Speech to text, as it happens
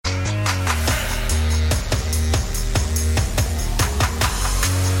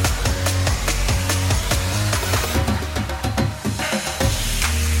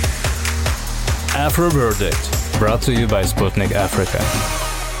AfroVerdict, brought to you by Sputnik Africa.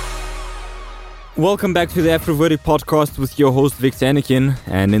 Welcome back to the AfroVerdict podcast with your host Victor Anakin.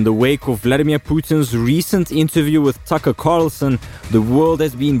 And in the wake of Vladimir Putin's recent interview with Tucker Carlson, the world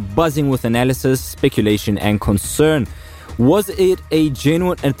has been buzzing with analysis, speculation and concern. Was it a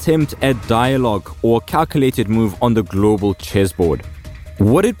genuine attempt at dialogue or a calculated move on the global chessboard?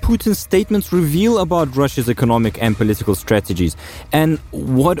 What did Putin's statements reveal about Russia's economic and political strategies? And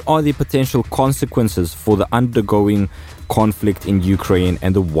what are the potential consequences for the undergoing conflict in Ukraine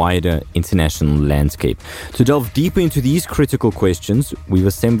and the wider international landscape? To delve deeper into these critical questions, we've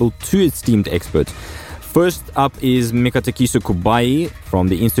assembled two esteemed experts. First up is Mekatakiso Kubai from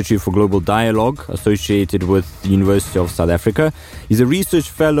the Institute for Global Dialogue, associated with the University of South Africa. He's a research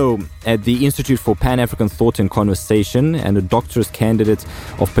fellow at the Institute for Pan-African Thought and Conversation and a doctorate candidate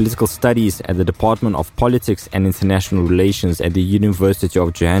of political studies at the Department of Politics and International Relations at the University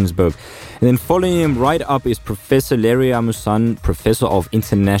of Johannesburg. And then following him right up is Professor Larry Amusan, Professor of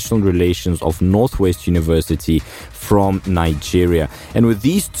International Relations of Northwest University from Nigeria. And with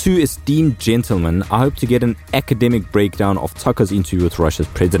these two esteemed gentlemen, I hope to get an academic breakdown of Tucker's interview with Russia's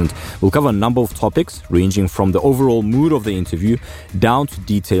president. We'll cover a number of topics, ranging from the overall mood of the interview down to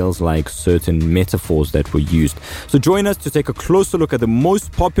details like certain metaphors that were used. So join us to take a closer look at the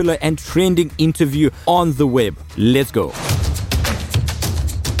most popular and trending interview on the web. Let's go.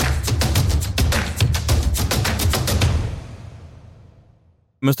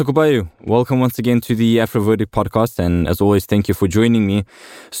 Mr. Kubayu, welcome once again to the AfroVerdict podcast, and as always, thank you for joining me.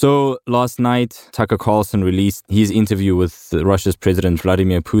 So last night, Tucker Carlson released his interview with Russia's President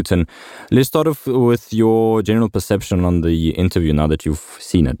Vladimir Putin. Let's start off with your general perception on the interview now that you've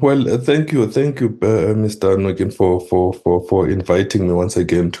seen it. Well, thank you, Mr. Nugent, for inviting me once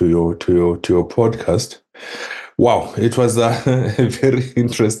again to your podcast. Wow, it was a very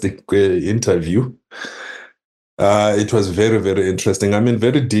interesting interview. It was very, very interesting. I mean,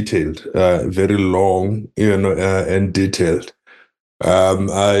 very detailed, very long, and detailed.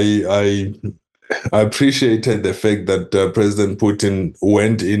 I appreciated the fact that President Putin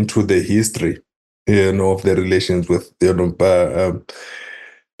went into the history, of the relations with,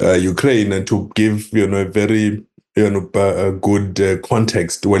 Ukraine, and to give, a very, a good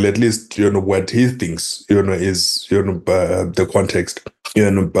context. Well, at least, what he thinks, is, the context.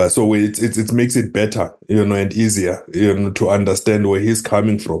 So it makes it better, and easier, to understand where he's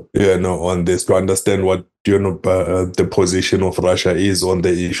coming from, on this, to understand what, the position of Russia is on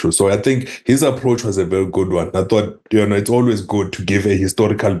the issue. So I think his approach was a very good one. I thought, it's always good to give a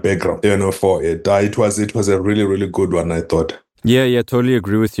historical background, for it. It was a really, really good one, I thought. Yeah, totally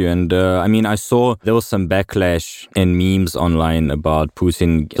agree with you. And I saw there was some backlash and memes online about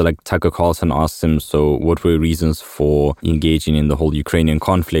Putin. Like Tucker Carlson asked him, so what were reasons for engaging in the whole Ukrainian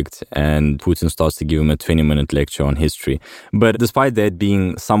conflict? And Putin starts to give him a 20-minute lecture on history. But despite that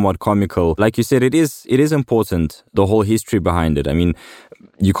being somewhat comical, like you said, it is important, the whole history behind it. I mean,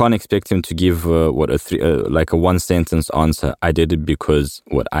 you can't expect him to give a one-sentence answer. I did it because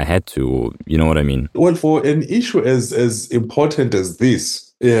I had to, or, you know what I mean? Well, for an issue as important as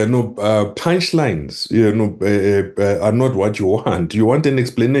this, punchlines, are not what you want. You want an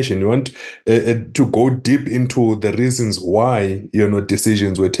explanation. You want to go deep into the reasons why,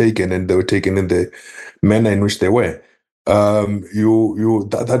 decisions were taken, and they were taken in the manner in which they were. You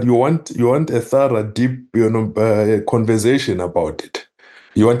want a thorough, deep, conversation about it.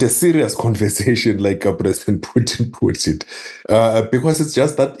 You want a serious conversation, like President Putin puts it, because it's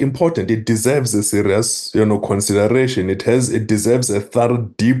just that important. It deserves a serious, consideration. It deserves a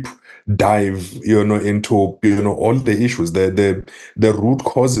thorough, deep dive, into, all the issues, the root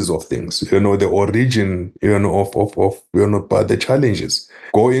causes of things, the origin, of the challenges.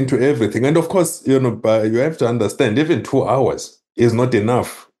 Go into everything, and of course, you have to understand, even 2 hours is not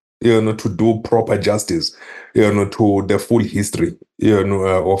enough, to do proper justice, to the full history,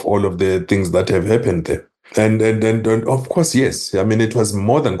 of all of the things that have happened there. And of course, yes, I mean, it was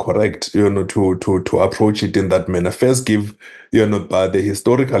more than correct, to approach it in that manner. First, give, the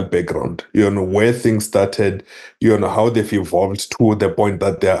historical background, where things started, how they've evolved to the point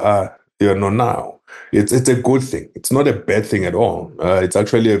that they are, now. It's a good thing. It's not a bad thing at all. It's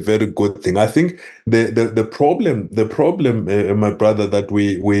actually a very good thing. I think the problem, my brother, that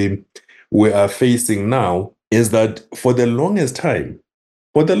we are facing now is that for the longest time,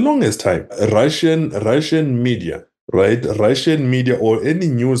 Russian media, right? Russian media, or any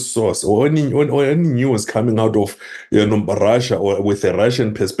news source, or any news coming out of Russia, or with a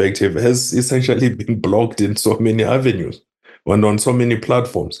Russian perspective, has essentially been blocked in so many avenues and on so many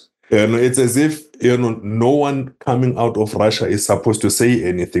platforms. It's as if, no one coming out of Russia is supposed to say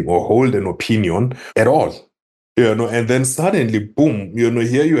anything or hold an opinion at all. And then suddenly, boom,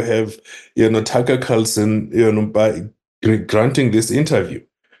 here you have, Tucker Carlson, by granting this interview.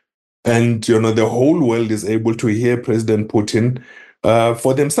 And, the whole world is able to hear President Putin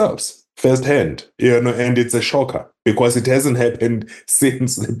for themselves firsthand, and it's a shocker because it hasn't happened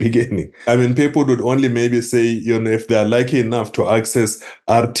since the beginning. I mean, people would only maybe say, if they're lucky enough to access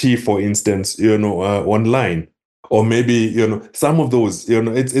RT, for instance, online, or maybe, some of those,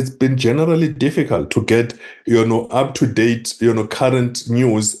 it's been generally difficult to get, up to date, current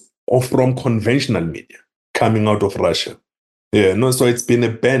news from conventional media coming out of Russia. So it's been a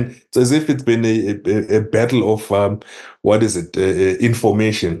ban. It's as if it's been a battle of,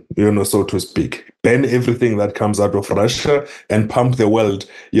 information, so to speak. Ban everything that comes out of Russia and pump the world,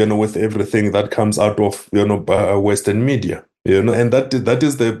 with everything that comes out of, Western media. And that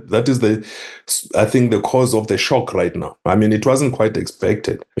is the I think the cause of the shock right now. I mean, it wasn't quite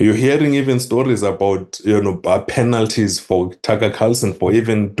expected. You're hearing even stories about penalties for Tucker Carlson for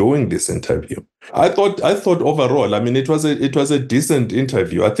even doing this interview. I thought overall, I mean, it was a decent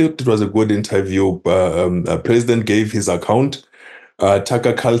interview. I think it was a good interview. President gave his account.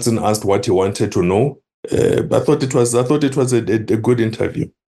 Tucker Carlson asked what he wanted to know. I thought it was a good interview.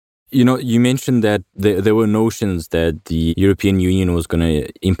 You mentioned that there were notions that the European Union was going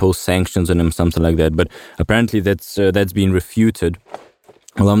to impose sanctions on him, something like that. But apparently that's been refuted.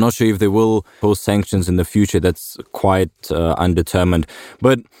 Well, I'm not sure if they will impose sanctions in the future. That's quite undetermined.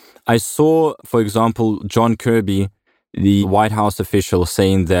 But I saw, for example, John Kirby, the White House official,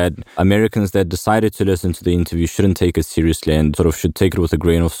 saying that Americans that decided to listen to the interview shouldn't take it seriously and sort of should take it with a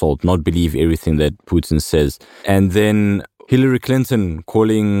grain of salt, not believe everything that Putin says. And then Hillary Clinton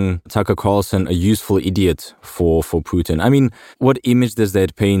calling Tucker Carlson a useful idiot for Putin. I mean, what image does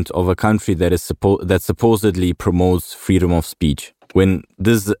that paint of a country that that supposedly promotes freedom of speech, when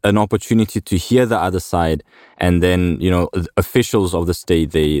there's an opportunity to hear the other side, and then, officials of the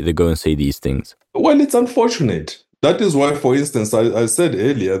state, they go and say these things? Well, it's unfortunate. That is why, for instance, I said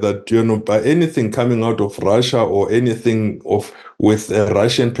earlier that, by anything coming out of Russia or anything with a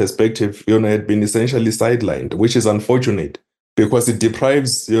Russian perspective, had been essentially sidelined, which is unfortunate because it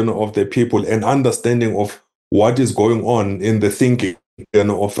deprives, of the people an understanding of what is going on in the thinking,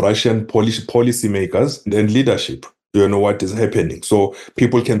 of Russian policymakers and leadership. What is happening. So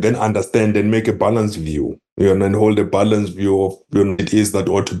people can then understand and make a balanced view, and hold a balanced view of, it is that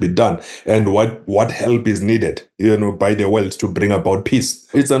ought to be done and what help is needed, by the world to bring about peace.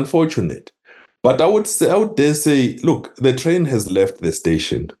 It's unfortunate. But I would dare say, look, the train has left the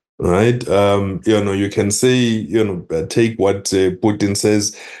station, right? You can say, take what Putin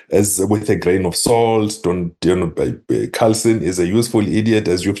says as with a grain of salt. Don't, Carlson is a useful idiot,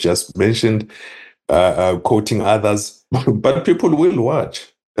 as you've just mentioned. Quoting others, but people will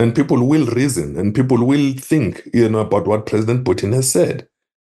watch and people will reason and people will think, about what President Putin has said.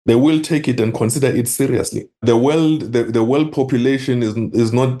 They will take it and consider it seriously. The world population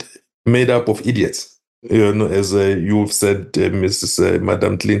is not made up of idiots, as you've said,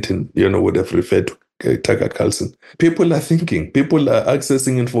 Madam Clinton, would have referred to Tucker Carlson. People are thinking, people are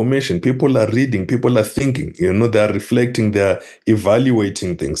accessing information, people are reading, people are thinking, they're reflecting, they're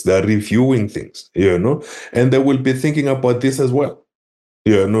evaluating things, they're reviewing things, and they will be thinking about this as well.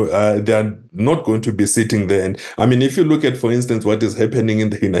 They're not going to be sitting there. And I mean, if you look at, for instance, what is happening in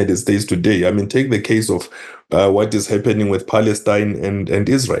the United States today, I mean, take the case of what is happening with Palestine and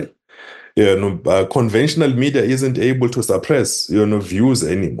Israel. Conventional media isn't able to suppress, views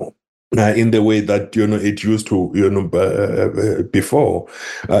anymore. In the way that it used to before.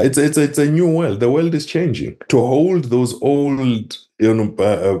 It's a new world. The world is changing. To hold those old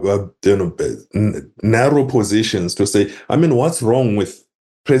narrow positions, to say, I mean, what's wrong with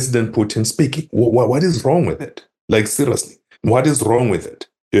President Putin speaking? What is wrong with it? Like, seriously, what is wrong with it?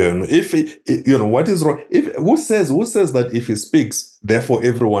 What is wrong? Who says that if he speaks, therefore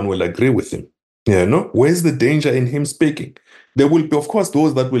everyone will agree with him? Where's the danger in him speaking? There will be, of course,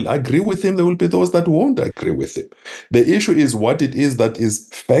 those that will agree with him. There will be those that won't agree with him. The issue is what it is that is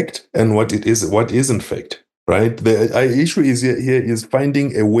fact and what isn't fact, right? The issue is here is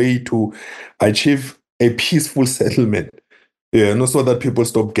finding a way to achieve a peaceful settlement, so that people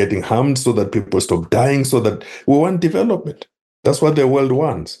stop getting harmed, so that people stop dying, so that we want development. That's what the world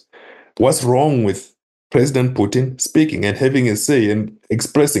wants. What's wrong with President Putin speaking and having a say and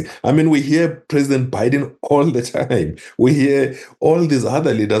expressing? I mean, we hear President Biden all the time. We hear all these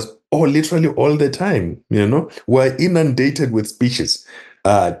other leaders literally all the time. We're inundated with speeches,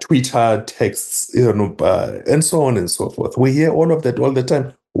 Twitter, texts, and so on and so forth. We hear all of that all the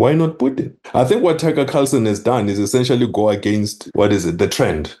time. Why not Putin? I think what Tucker Carlson has done is essentially go against, the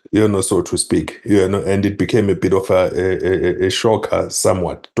trend, so to speak, and it became a bit of a shocker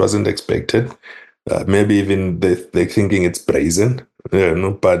somewhat. It wasn't expected. Maybe even they're thinking it's brazen,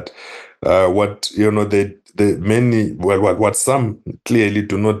 but what, what some clearly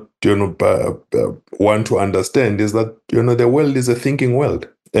do not, want to understand is that, the world is a thinking world.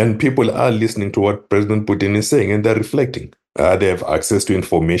 And people are listening to what President Putin is saying, and they're reflecting. They have access to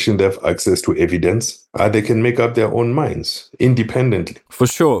information, they have access to evidence. They can make up their own minds independently. For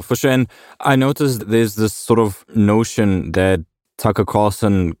sure. And I noticed there's this sort of notion that Tucker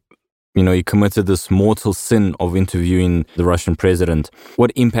Carlson, he committed this mortal sin of interviewing the Russian president.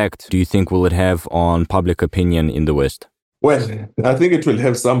 What impact do you think will it have on public opinion in the West? Well, I think it will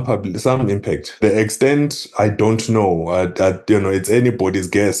have some impact. The extent, I don't know. It's anybody's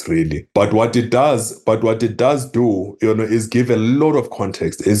guess, really. But what it does do, is give a lot of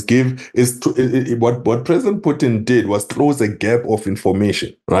context. What President Putin did was close a gap of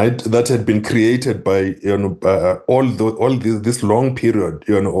information, right? That had been created by this long period,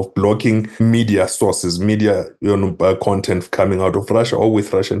 of blocking media sources, media content coming out of Russia or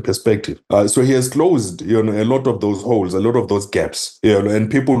with Russian perspective. So he has closed, a lot of those holes, a lot of those gaps, and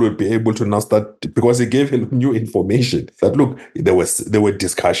people will be able to now start, because he gave him new information that, look, there were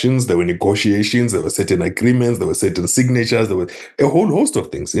discussions, there were negotiations, there were certain agreements, there were certain signatures, there were a whole host of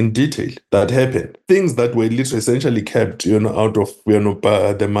things in detail that happened, things that were literally essentially kept, out of,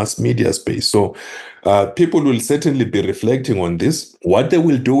 the mass media space. So people will certainly be reflecting on this. What they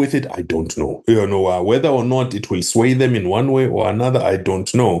will do with it, I don't know. Whether or not it will sway them in one way or another, I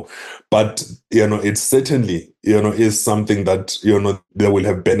don't know. But, it certainly, is something that, they will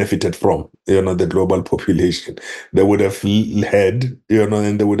have benefited from, the global population. They would have had,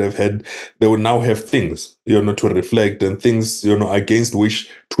 and they would now have things, to reflect and things, against which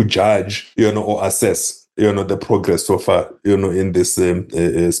to judge, or assess, the progress so far, in this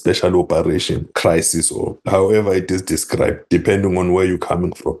special operation crisis, or however it is described, depending on where you're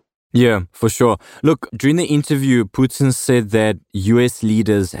coming from. Yeah, for sure. Look, during the interview, Putin said that US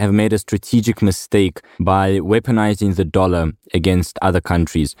leaders have made a strategic mistake by weaponizing the dollar against other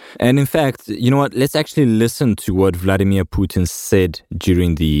countries. And in fact, you know what? Let's actually listen to what Vladimir Putin said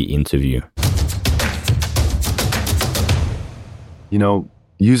during the interview.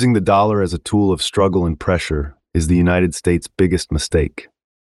 Using the dollar as a tool of struggle and pressure is the United States' biggest mistake.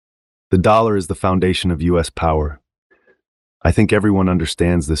 The dollar is the foundation of US power. I think everyone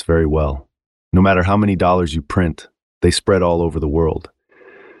understands this very well. No matter how many dollars you print, they spread all over the world.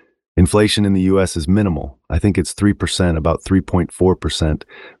 Inflation in the US is minimal. I think it's 3%, about 3.4%,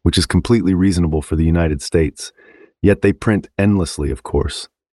 which is completely reasonable for the United States. Yet they print endlessly, of course.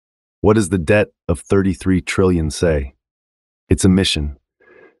 What does the debt of 33 trillion say? It's a mission.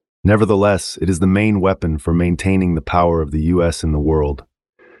 Nevertheless, it is the main weapon for maintaining the power of the US in the world.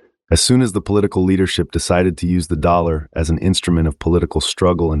 As soon as the political leadership decided to use the dollar as an instrument of political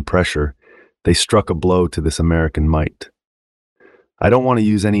struggle and pressure, they struck a blow to this American might. I don't want to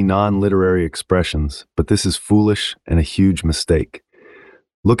use any non-literary expressions, but this is foolish and a huge mistake.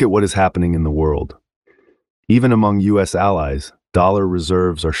 Look at what is happening in the world. Even among US allies, dollar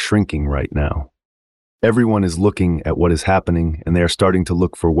reserves are shrinking right now. Everyone is looking at what is happening, and they are starting to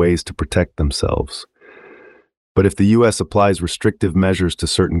look for ways to protect themselves. But if the US applies restrictive measures to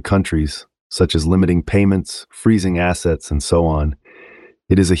certain countries, such as limiting payments, freezing assets, and so on,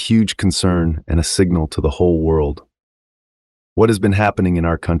 it is a huge concern and a signal to the whole world. What has been happening in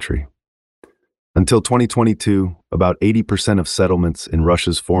our country? Until 2022, about 80% of settlements in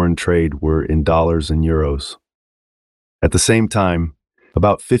Russia's foreign trade were in dollars and euros. At the same time,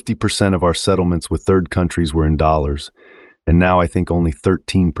 about 50% of our settlements with third countries were in dollars, and now I think only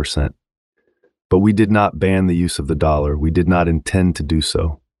 13%. But we did not ban the use of the dollar. We did not intend to do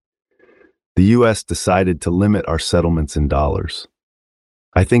so. The US decided to limit our settlements in dollars.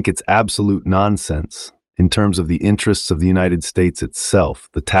 I think it's absolute nonsense in terms of the interests of the United States itself,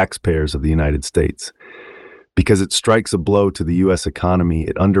 the taxpayers of the United States. Because it strikes a blow to the US economy,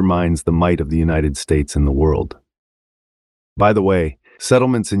 it undermines the might of the United States in the world. By the way,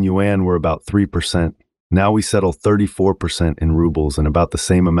 settlements in yuan were about 3%. Now we settle 34% in rubles and about the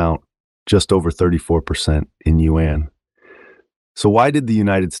same amount, just over 34% in yuan. So why did the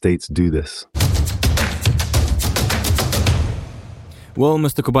United States do this? Well,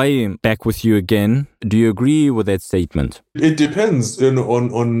 Mr. Kubai, back with you again. Do you agree with that statement? It depends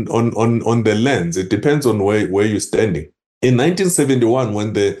on the lens. It depends on where you're standing. In 1971,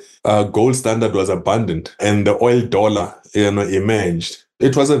 when the gold standard was abandoned and the oil dollar emerged,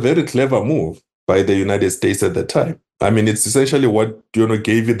 it was a very clever move by the United States at the time. I mean, it's essentially what,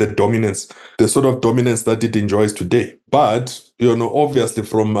 gave it the dominance, the sort of dominance that it enjoys today. But, obviously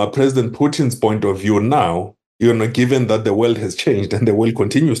from President Putin's point of view now, given that the world has changed and the world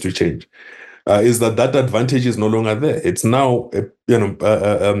continues to change, is that advantage is no longer there. It's now,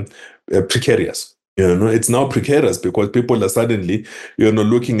 precarious. It's now precarious because people are suddenly,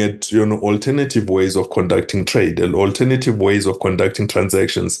 looking at, alternative ways of conducting trade and alternative ways of conducting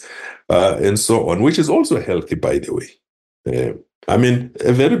transactions, and so on, which is also healthy, by the way. I mean,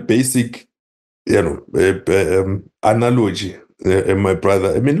 a very basic, analogy, my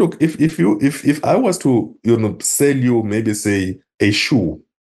brother. I mean, look, if I was to, sell you, maybe say a shoe,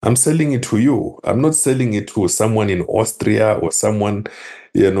 I'm selling it to you. I'm not selling it to someone in Austria or someone,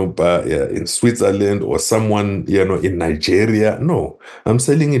 in Switzerland or someone, in Nigeria. No, I'm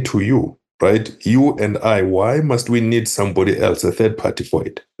selling it to you, right? You and I. Why must we need somebody else, a third party for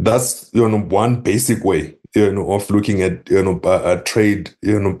it? That's, one basic way, of looking at, trade,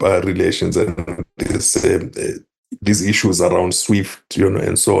 relations and this, these issues around SWIFT,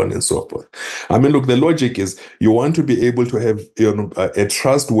 and so on and so forth. I mean, look, the logic is you want to be able to have, a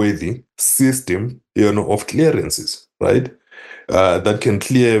trustworthy system, of clearances, right? That can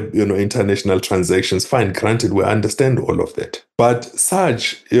clear, international transactions. Fine, granted, we understand all of that. But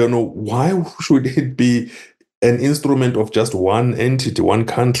such, why should it be an instrument of just one entity, one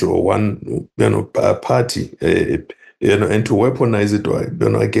country, or one, party, and to weaponize it,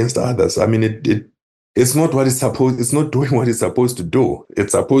 against others? I mean, it's not what it's supposed. It's not doing what it's supposed to do.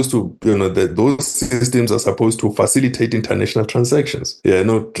 It's supposed to, those systems are supposed to facilitate international transactions.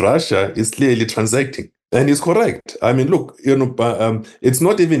 Russia is clearly transacting, and he's correct. I mean, look, it's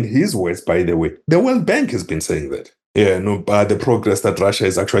not even his words, by the way. The World Bank has been saying that. The progress that Russia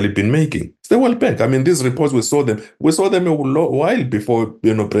has actually been making. It's the World Bank. I mean, these reports, we saw them a while before,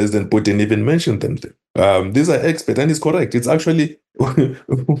 President Putin even mentioned them. These are experts, and he's correct. It's actually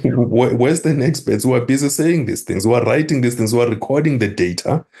Western experts who are busy saying these things, who are writing these things, who are recording the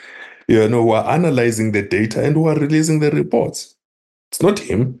data, who are analyzing the data, and who are releasing the reports. It's not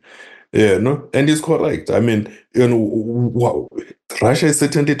him. And he's correct. I mean, Russia is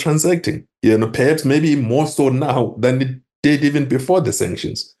certainly transacting, perhaps maybe more so now than it did even before the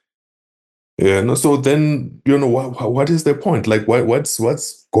sanctions. So then, what is the point? Like, what's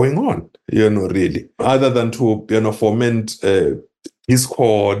going on, really? Other than to, foment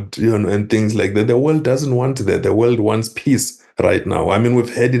discord, and things like that. The world doesn't want that. The world wants peace right now. I mean,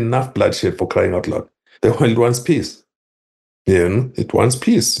 we've had enough bloodshed, for crying out loud. The world wants peace. It wants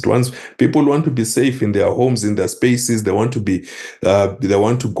peace. People want to be safe in their homes, in their spaces. They want to be, they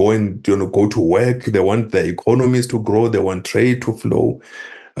want to go and go to work. They want their economies to grow. They want trade to flow,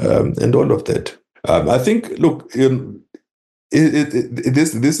 and all of that. I think, look,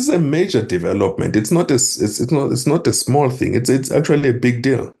 this is a major development. It's not a small thing. It's actually a big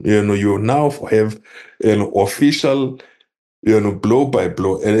deal. You now have official, blow by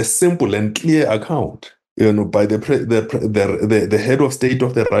blow, and a simple and clear account, by the head of state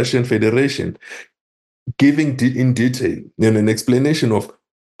of the Russian Federation, giving in detail, an explanation of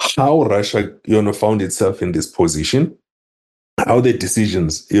how Russia, found itself in this position, how the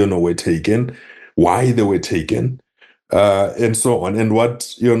decisions, were taken, why they were taken, and so on, and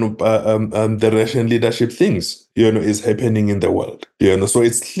what the Russian leadership thinks, is happening in the world. So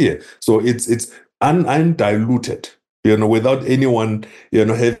it's clear. So it's undiluted, without anyone,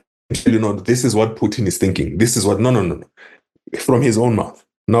 having, this is what Putin is thinking. This is what no. From his own mouth.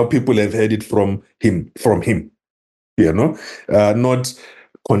 Now people have heard it from him, not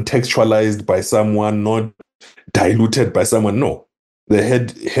contextualized by someone, not diluted by someone. No, they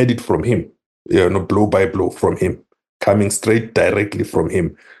had it from him, blow by blow from him, coming straight directly from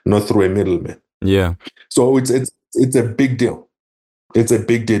him, not through a middleman. Yeah. So it's a big deal. It's a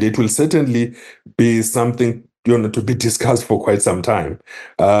big deal. It will certainly be something, to be discussed for quite some time.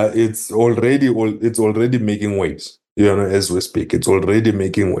 It's already making waves, as we speak. It's already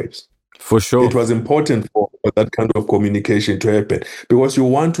making waves. For sure. It was important for that kind of communication to happen because you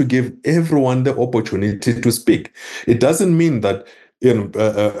want to give everyone the opportunity to speak. It doesn't mean that,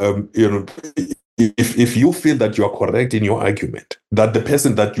 if you feel that you are correct in your argument, that the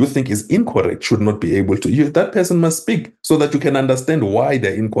person that you think is incorrect should not be able to. That person must speak so that you can understand why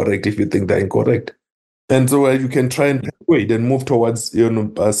they're incorrect if you think they're incorrect. And so you can try and persuade and move towards,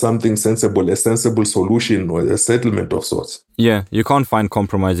 something sensible, a sensible solution or a settlement of sorts. Yeah, you can't find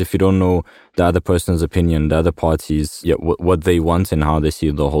compromise if you don't know the other person's opinion, the other parties, what they want and how they see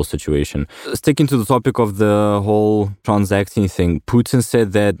the whole situation. Sticking to the topic of the whole transacting thing, Putin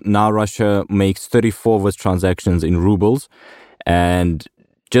said that now Russia makes 34 of its transactions in rubles, and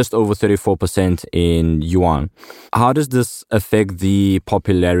just over 34% in yuan. How does this affect the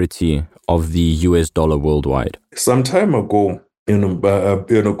popularity of the US dollar worldwide? Some time ago,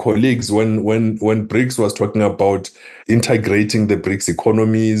 colleagues, when BRICS was talking about integrating the BRICS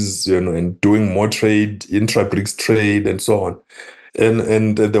economies, and doing more trade, intra-BRICS trade, and so on,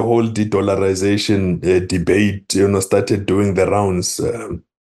 and the whole de-dollarization debate, started doing the rounds.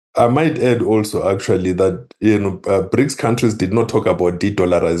 I might add also, actually, that BRICS countries did not talk about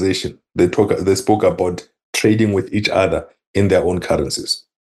de-dollarization. They spoke about trading with each other in their own currencies.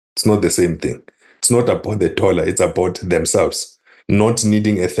 It's not the same thing. It's not about the dollar. It's about themselves not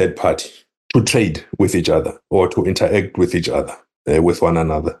needing a third party to trade with each other or to interact with each other, with one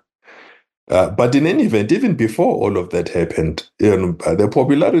another. But in any event, even before all of that happened, the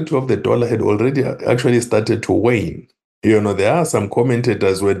popularity of the dollar had already actually started to wane. There are some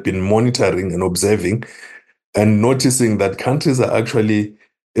commentators who had been monitoring and observing and noticing that countries are actually,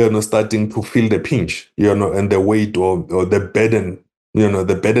 starting to feel the pinch, and the weight or the burden,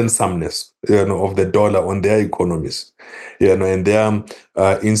 the burdensomeness, of the dollar on their economies, and their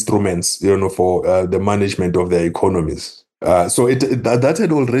instruments, for the management of their economies. So that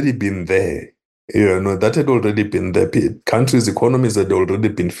had already been there, that had already been there. Countries' economies had already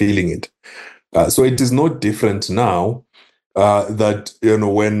been feeling it. So it is not different now that,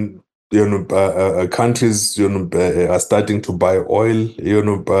 when countries, are starting to buy oil,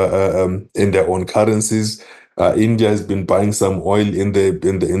 in their own currencies. India has been buying some oil in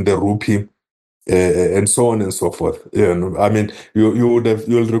the rupee, and so on and so forth. I mean, you'll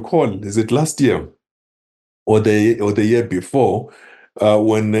recall, is it last year or the year before,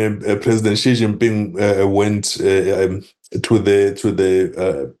 when President Xi Jinping went to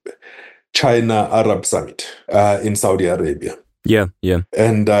the China Arab Summit in Saudi Arabia. Yeah.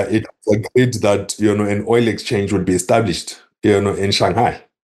 And it agreed that, an oil exchange would be established, in Shanghai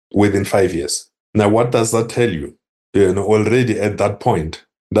within 5 years. Now, what does that tell you? Already at that point,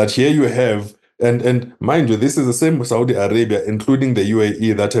 that here you have, and mind you, this is the same with Saudi Arabia, including the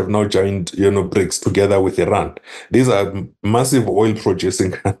UAE, that have now joined, BRICS together with Iran. These are massive oil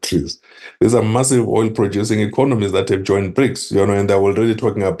producing countries. These are massive oil producing economies that have joined BRICS, and they're already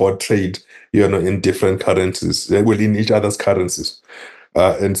talking about trade, in different currencies, in each other's currencies,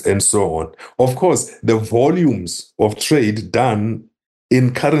 and so on. Of course, the volumes of trade done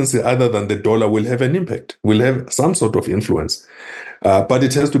in currency other than the dollar will have an impact, will have some sort of influence. But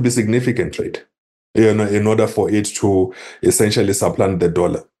it has to be significant trade, in order for it to essentially supplant the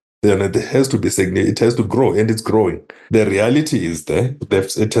dollar. It has to be significant. It has to grow, and it's growing. The reality is there.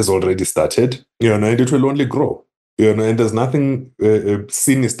 It has already started, and it will only grow. And there's nothing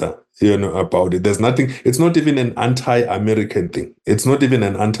sinister, about it. There's nothing. It's not even an anti-American thing. It's not even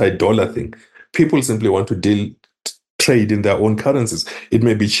an anti-dollar thing. People simply want to trade in their own currencies. It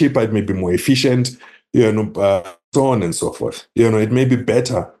may be cheaper. It may be more efficient. So on and so forth. It may be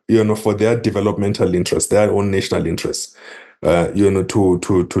better, for their developmental interests, their own national interests, to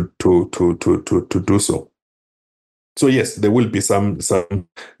do so. So yes, there will be some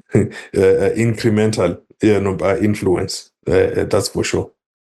incremental, influence. That's for sure.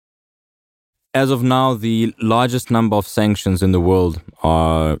 As of now, the largest number of sanctions in the world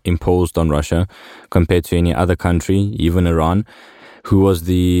are imposed on Russia compared to any other country, even Iran, who was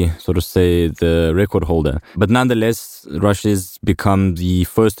the record holder. But nonetheless, Russia has become the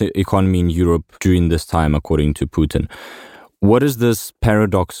first economy in Europe during this time, according to Putin. What does this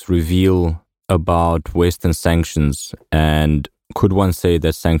paradox reveal about Western sanctions? And could one say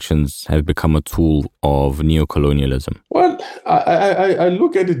that sanctions have become a tool of neocolonialism? Well, I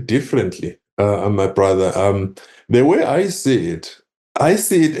look at it differently, my brother. The way I see it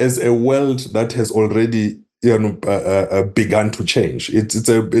as a world that has already begun to change. It's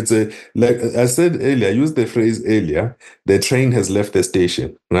a like I said earlier, I used the phrase earlier, the train has left the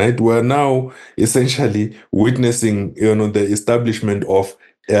station, right? We're now essentially witnessing, the establishment of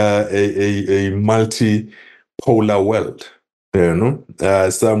a multipolar world.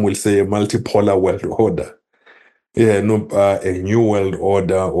 Some will say a multipolar world order. A new world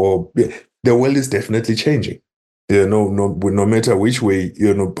order, or the world is definitely changing. No matter which way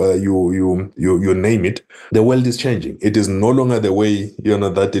you name it, the world is changing. It is no longer the way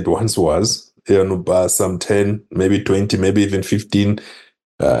that it once was. Some 10, maybe 20, maybe even 15,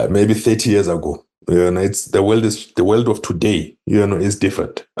 maybe 30 years ago. It's the world of today. Is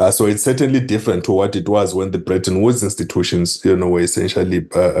different. So it's certainly different to what it was when the Bretton Woods institutions, were essentially,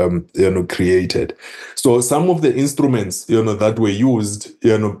 created. So some of the instruments, that were used,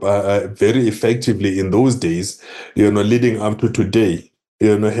 very effectively in those days, leading up to today,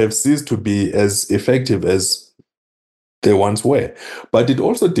 have ceased to be as effective as they once were. But it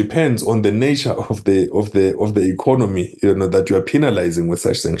also depends on the nature of the economy, that you are penalizing with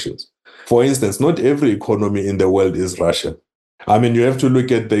such sanctions. For instance, not every economy in the world is Russia. I mean, you have to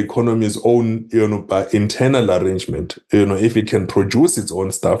look at the economy's own, internal arrangement. If it can produce its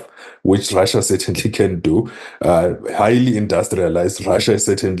own stuff, which Russia certainly can do, highly industrialized, Russia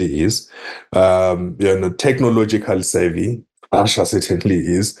certainly is, technological savvy, Russia certainly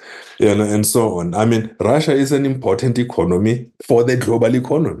is, and so on. I mean, Russia is an important economy for the global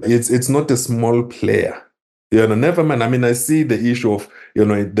economy. It's not a small player. Never mind. I mean, I see the issue of,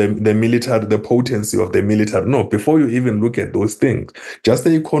 the military, the potency of the military. No, before you even look at those things, just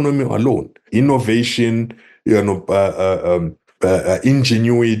the economy alone, innovation,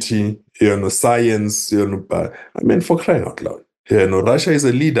 ingenuity, science, I mean, for crying out loud. Russia is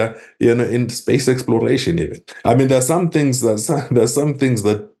a leader, in space exploration even. I mean, there's some things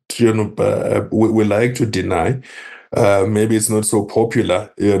that, we like to deny. Maybe it's not so popular,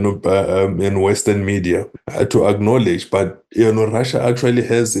 in Western media to acknowledge, but, Russia actually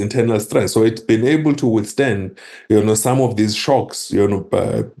has internal strength. So it's been able to withstand, some of these shocks,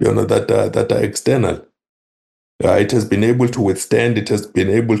 that are external. It has been able to withstand, it has been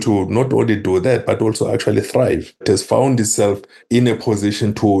able to not only do that, but also actually thrive. It has found itself in a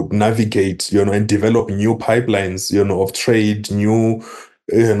position to navigate, and develop new pipelines, of trade, new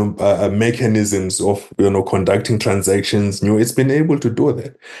mechanisms of conducting transactions. It's been able to do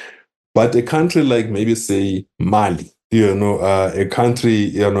that. But a country like maybe say Mali, a country,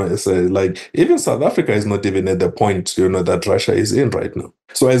 like even South Africa is not even at the point that Russia is in right now.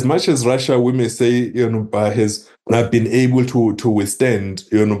 So as much as Russia, we may say, has been able to withstand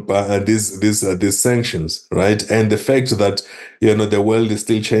these sanctions, right, and the fact that the world is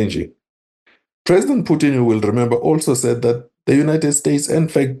still changing. President Putin, you will remember, also said that the United States, in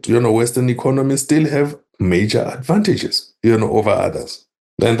fact, Western economies still have major advantages, over others.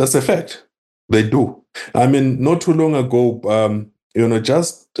 And that's a fact. They do. I mean, not too long ago,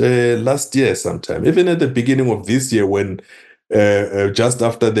 just last year sometime, even at the beginning of this year, when just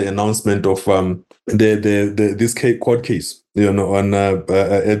after the announcement of this court case, on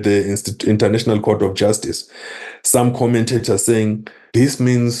at the International Court of Justice, some commentators saying this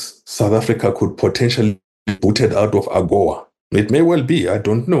means South Africa could potentially be booted out of AGOA. It may well be. I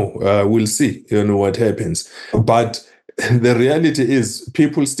don't know. We'll see. What happens. But the reality is,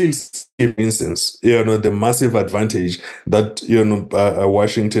 people still see, for instance, the massive advantage that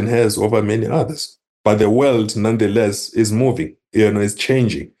Washington has over many others. But the world, nonetheless, is moving. Is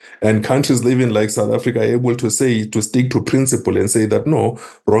changing, and countries living like South Africa are able to stick to principle and say that no,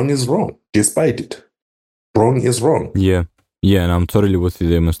 wrong is wrong, despite it. Wrong is wrong. Yeah, and I'm totally with you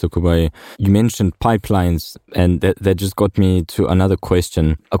there, Mr. Kubai. You mentioned pipelines, and that just got me to another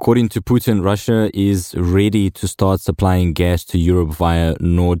question. According to Putin, Russia is ready to start supplying gas to Europe via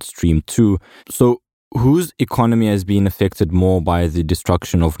Nord Stream 2. So whose economy has been affected more by the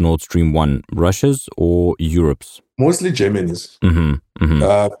destruction of Nord Stream 1, Russia's or Europe's? Mostly Germany's. Mm-hmm.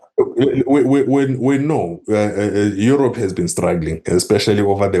 Mm-hmm. We know Europe has been struggling, especially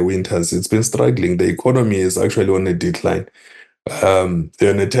over the winters. It's been struggling. The economy is actually on a decline. And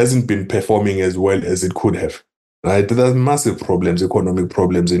it hasn't been performing as well as it could have. Right? There's massive problems, economic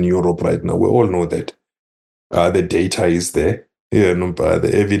problems in Europe right now. We all know that. The data is there.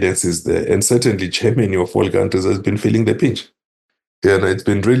 The evidence is there. And certainly Germany, of all countries, has been feeling the pinch. It's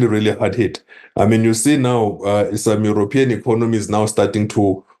been really, really hard hit. I mean, you see now some European economies now starting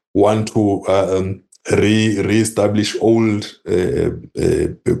to want to re-establish old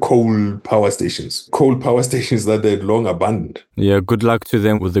coal power stations that they'd long abandoned. Yeah, good luck to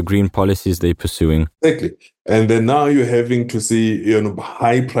them with the green policies they're pursuing. Exactly. And then now you're having to see,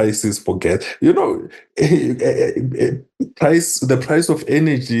 high prices for gas. The price of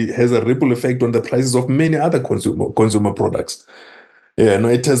energy has a ripple effect on the prices of many other consumer products.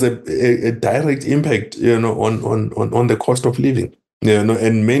 It has a direct impact, on the cost of living,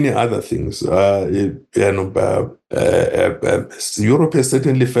 and many other things. Europe has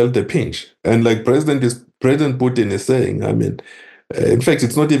certainly felt the pinch, and like President Putin is saying, I mean, in fact,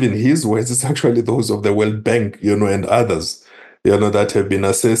 it's not even his words; it's actually those of the World Bank, and others, that have been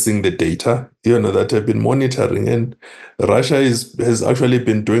assessing the data, that have been monitoring, and Russia has actually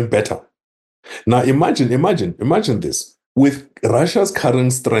been doing better. Now, imagine this. With Russia's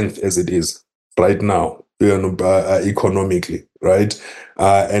current strength as it is right now, economically, right,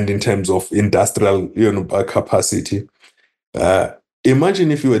 and in terms of industrial, capacity, imagine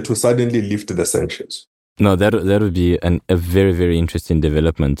if you were to suddenly lift the sanctions. No, that would be a very, very interesting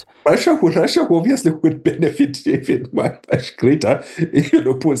development. Russia obviously would benefit even much greater,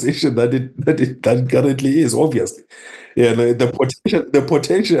 position that currently is, obviously. The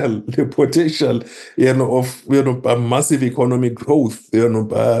potential, of a massive economic growth, is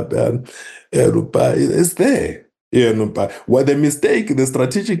there. Well, the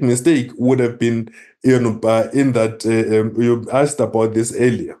strategic mistake would have been, in that you asked about this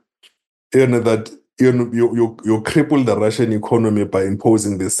earlier, that you cripple the Russian economy by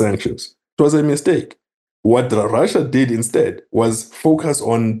imposing these sanctions. It was a mistake. What Russia did instead was focus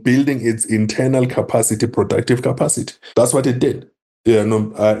on building its internal capacity, productive capacity. That's what it did.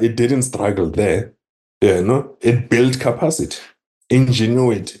 It didn't struggle there. It built capacity,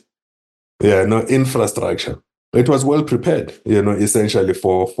 ingenuity, infrastructure. It was well prepared, essentially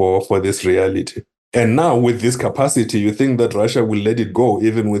for this reality. And now with this capacity, you think that Russia will let it go,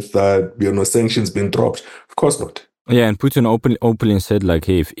 even with sanctions being dropped? Of course not. Yeah, and Putin openly said, like,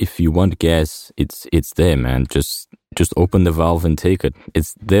 hey, if you want gas, it's there, man. Just open the valve and take it.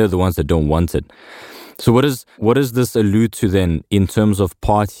 They're the ones that don't want it. So what does this allude to then in terms of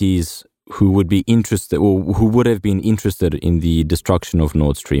parties who would be interested or who would have been interested in the destruction of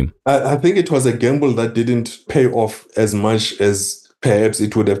Nord Stream? I think it was a gamble that didn't pay off as much as perhaps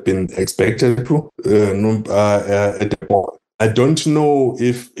it would have been expected to. I don't know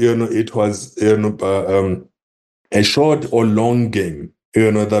if it was a short or long game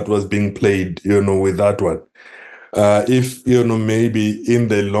that was being played with that one. If maybe in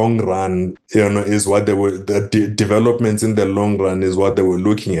the long run is what they were, the developments in the long run is what they were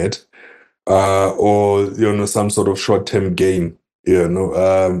looking at, or some sort of short-term gain.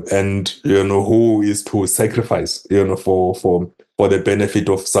 And who is to sacrifice for the benefit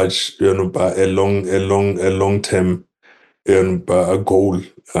of such a long-term goal,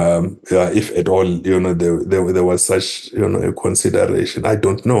 if at all there was such a consideration. I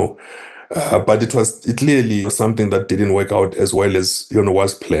don't know, but it clearly was something that didn't work out as well as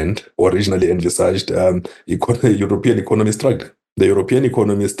was planned, originally envisaged. European economy is struggling. The European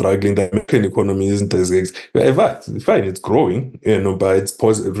economy is struggling. The American economy isn't as fine. It's growing, but it's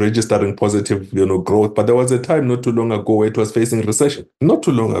registering positive, growth. But there was a time not too long ago where it was facing recession. Not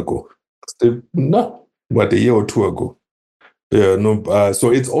too long ago, a year or two ago.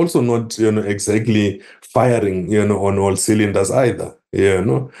 So it's also not, exactly firing, on all cylinders either. It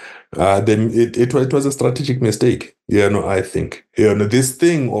was a strategic mistake. I think, this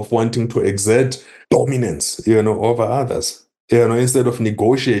thing of wanting to exert dominance, over others. Instead of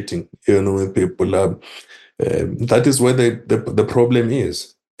negotiating, with people, that is where the problem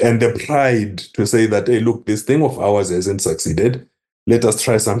is. And the pride to say that, hey, look, this thing of ours hasn't succeeded. Let us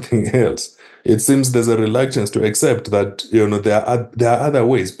try something else. It seems there's a reluctance to accept that, there are other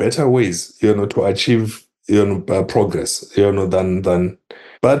ways, better ways, to achieve, progress,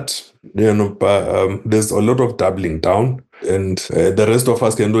 but there's a lot of doubling down. And the rest of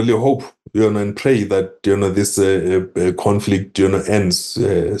us can only hope, and pray that, this conflict, ends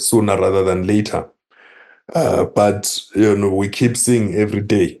sooner rather than later. But, we keep seeing every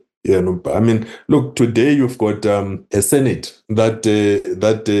day, I mean, look, today you've got a Senate that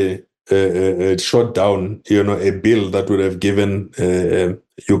shot down, a bill that would have given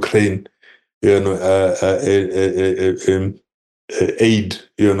Ukraine, aid,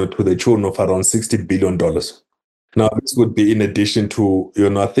 to the tune of around $60 billion. Now, this would be in addition to,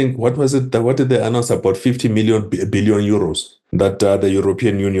 I think, what was it? What did they announce? About 50 billion euros that the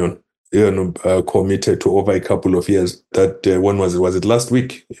European Union, committed to over a couple of years. That when was it last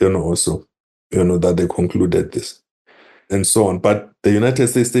week? Also, that they concluded this, and so on. But the United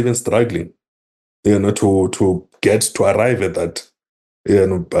States is even struggling, to arrive at that.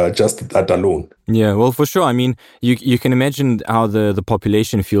 Just that alone. Yeah, well, for sure. I mean, you can imagine how the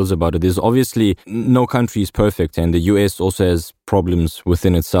population feels about it. There's obviously no country is perfect, and the US also has problems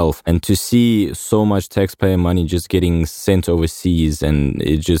within itself. And to see so much taxpayer money just getting sent overseas, and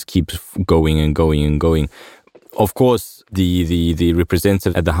it just keeps going and going and going. Of course, the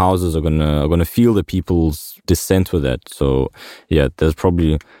representatives at the houses are gonna feel the people's dissent with that. So yeah, there's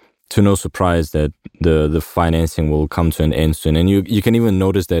probably to no surprise that the financing will come to an end soon. And you can even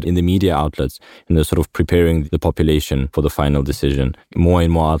notice that in the media outlets, and they're sort of preparing the population for the final decision. More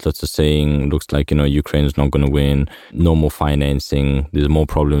and more outlets are saying, looks like, Ukraine's not going to win, no more financing, there's more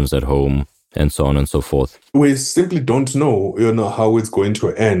problems at home, and so on and so forth. We simply don't know, how it's going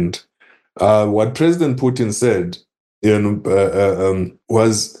to end. What President Putin said,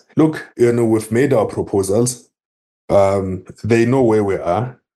 was, look, we've made our proposals. They know where we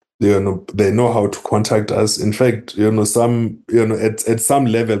are. They know how to contact us. In fact, some, at some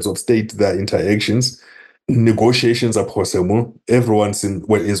levels of state, there are interactions. negotiations are possible. Everyone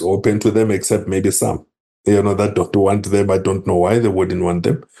is open to them, except maybe some, that don't want them. I don't know why they wouldn't want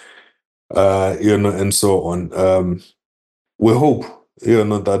them, and so on. We hope,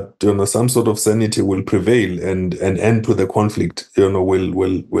 that, some sort of sanity will prevail and an end to the conflict,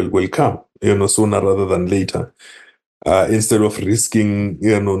 will come, sooner rather than later. Instead of risking,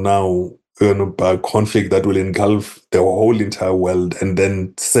 now, a conflict that will engulf the whole entire world and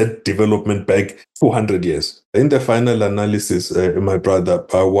then set development back 200 years. In the final analysis, my brother,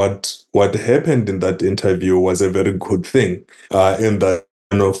 what happened in that interview was a very good thing, in that,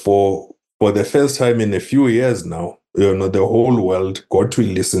 for the first time in a few years now, the whole world got to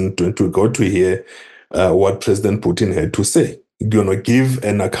listen got to hear what President Putin had to say. Give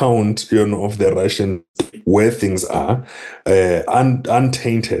an account, of the Russian, where things are,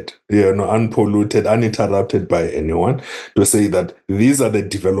 untainted, unpolluted, uninterrupted by anyone, to say that these are the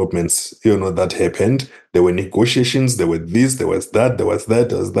developments, that happened. There were negotiations, there were this, there was that, there was that,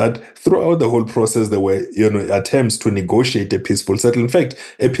 there was that. Throughout the whole process, there were, attempts to negotiate a peaceful settlement. In fact,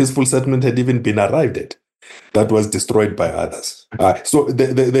 a peaceful settlement had even been arrived at. That was destroyed by others. So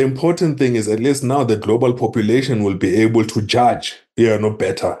the important thing is, at least now the global population will be able to judge,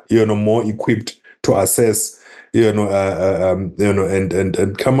 better, more equipped to assess, and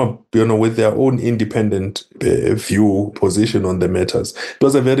come up, with their own independent view, position on the matters. It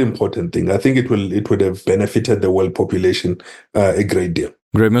was a very important thing. I think it would have benefited the world population a great deal.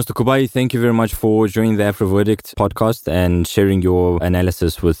 Great, Mr. Kubai, thank you very much for joining the AfroVerdict podcast and sharing your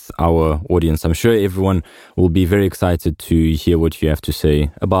analysis with our audience. I'm sure everyone will be very excited to hear what you have to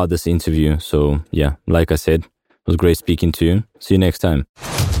say about this interview. So, yeah, like I said, it was great speaking to you. See you next time.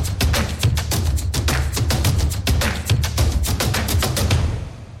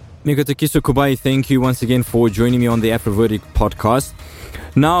 Mikotakiso Kubai, thank you once again for joining me on the AfroVerdict podcast.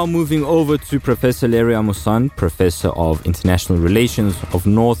 Now moving over to Professor Larry Amusan, Professor of International Relations of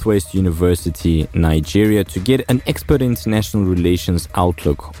Northwest University, Nigeria, to get an expert international relations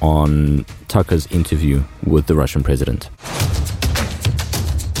outlook on Tucker's interview with the Russian president.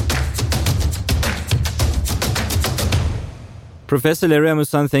 Professor Larry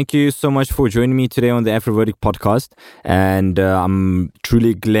Amusan, thank you so much for joining me today on the AfroVerdict podcast. And I'm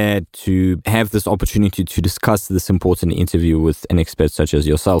truly glad to have this opportunity to discuss this important interview with an expert such as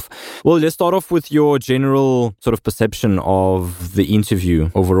yourself. Well, let's start off with your general sort of perception of the interview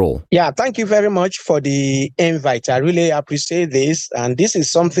overall. Yeah, thank you very much for the invite. I really appreciate this. And this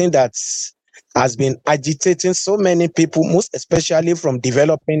is something that has been agitating so many people, most especially from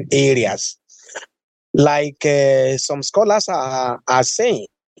developing areas. Like some scholars are saying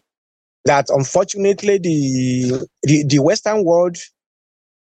that unfortunately the Western world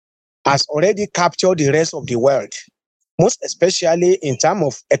has already captured the rest of the world, most especially in terms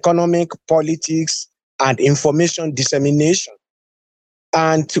of economic, politics, and information dissemination.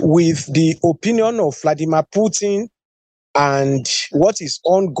 And with the opinion of Vladimir Putin and what is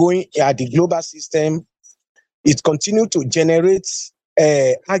ongoing at the global system, it continues to generate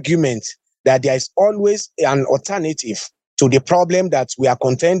arguments that there is always an alternative to the problem that we are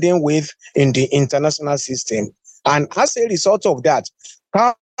contending with in the international system. And as a result of that,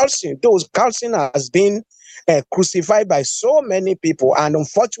 Carlson has been crucified by so many people. And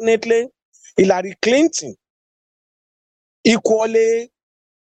unfortunately, Hillary Clinton equally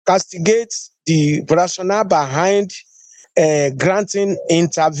castigates the rationale behind granting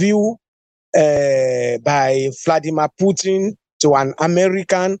interview by Vladimir Putin to an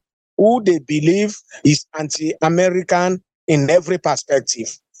American who they believe is anti-American in every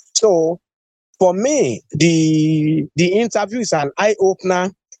perspective. So for me, the interview is an eye-opener.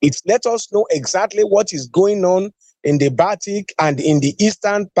 It lets us know exactly what is going on in the Baltic and in the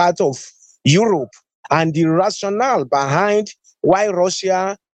eastern part of Europe and the rationale behind why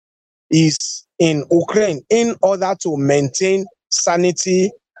Russia is in Ukraine in order to maintain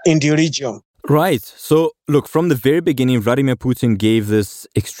sanity in the region. Right. So, look, from the very beginning, Vladimir Putin gave this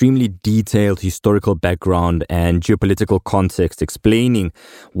extremely detailed historical background and geopolitical context explaining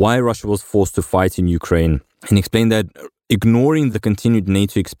why Russia was forced to fight in Ukraine, and explained that ignoring the continued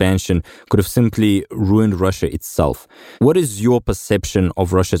NATO expansion could have simply ruined Russia itself. What is your perception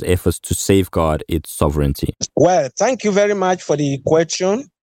of Russia's efforts to safeguard its sovereignty? Well, thank you very much for the question.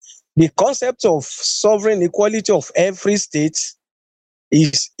 The concept of sovereign equality of every state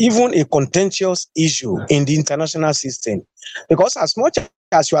is even a contentious issue in the international system. Because as much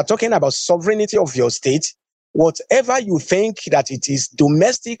as you are talking about sovereignty of your state, whatever you think that it is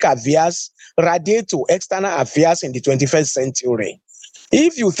domestic affairs radiate to external affairs in the 21st century.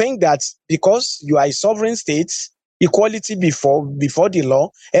 If you think that because you are a sovereign state, equality before the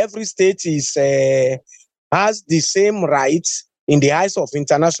law, every state is has the same rights in the eyes of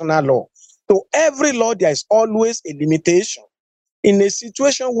international law. To every law, there is always a limitation. In a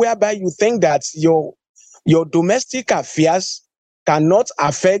situation whereby you think that your domestic affairs cannot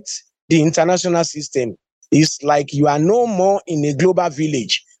affect the international system, it's like you are no more in a global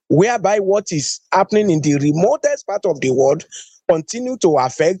village, whereby what is happening in the remotest part of the world continue to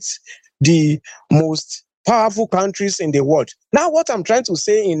affect the most powerful countries in the world. Now, what I'm trying to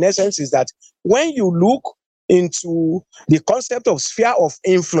say in essence is that when you look into the concept of sphere of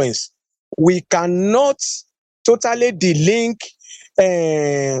influence, we cannot totally delink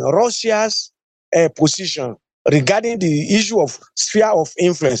Russia's position regarding the issue of sphere of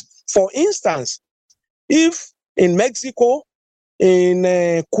influence. For instance, if in Mexico, in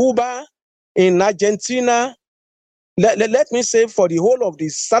Cuba, in Argentina, let me say for the whole of the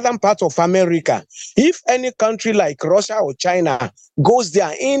southern part of America, if any country like Russia or China goes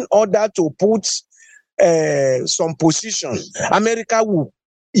there in order to put some position, America will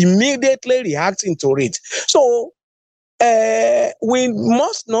immediately react into it. So we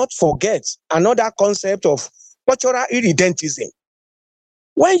must not forget another concept of cultural irredentism.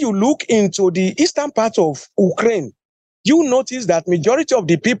 When you look into the eastern part of Ukraine, you notice that majority of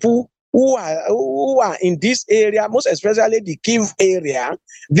the people who are in this area, most especially the Kyiv area,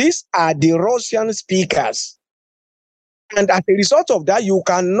 these are the Russian speakers. And as a result of that, you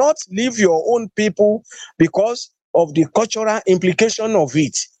cannot leave your own people because of the cultural implication of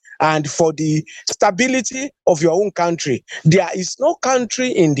it and for the stability of your own country. There is no country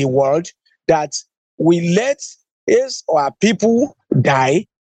in the world that will let his or her people die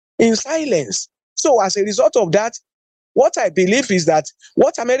in silence. So as a result of that, what I believe is that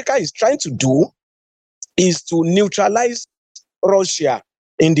what America is trying to do is to neutralize Russia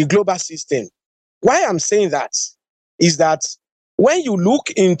in the global system. Why I'm saying that is that when you look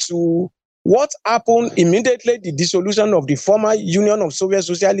into what happened immediately the dissolution of the former Union of Soviet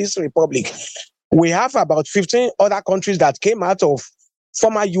Socialist Republic, we have about 15 other countries that came out of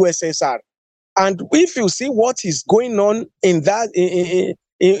former USSR. And if you see what is going on in that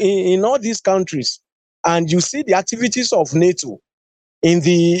in all these countries, and you see the activities of NATO in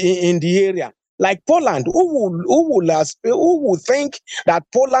the area, like Poland, who will think that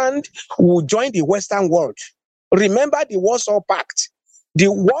Poland will join the Western world? Remember the Warsaw Pact. The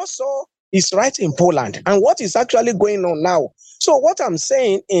Warsaw is right in Poland. And what is actually going on now? So what I'm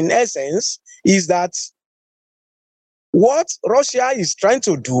saying in essence is that what Russia is trying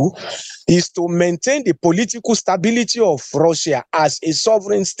to do is to maintain the political stability of Russia as a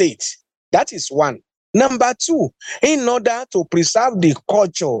sovereign state. That is one. Number two, in order to preserve the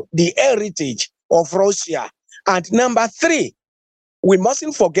culture, the heritage of Russia. And number three, we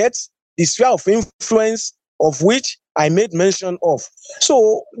mustn't forget the sphere of influence of which I made mention of.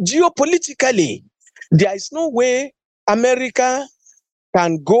 So geopolitically, there is no way America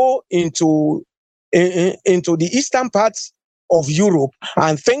can go into the eastern parts of Europe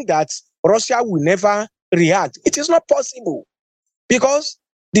and think that Russia will never react. It is not possible, because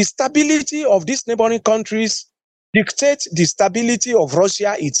the stability of these neighboring countries dictates the stability of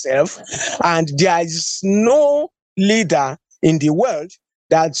Russia itself, and there is no leader in the world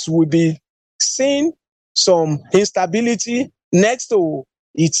that will be seeing some instability next to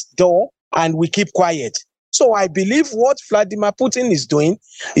its door and we keep quiet. So I believe what Vladimir Putin is doing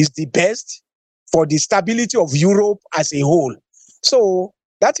is the best for the stability of Europe as a whole. So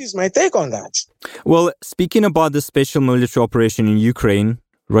that is my take on that. Well, speaking about the special military operation in Ukraine,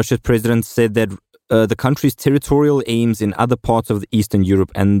 Russia's president said that the country's territorial aims in other parts of Eastern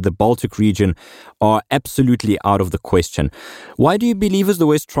Europe and the Baltic region are absolutely out of the question. Why do you believe is the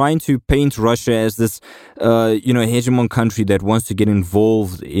West trying to paint Russia as this, hegemon country that wants to get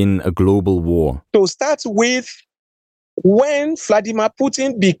involved in a global war? To start with, when Vladimir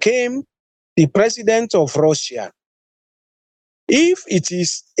Putin became the president of Russia, if it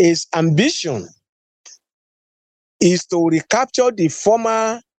is his ambition is to recapture the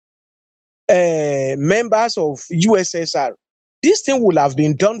former members of USSR, this thing would have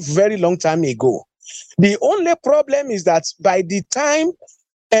been done very long time ago. The only problem is that by the time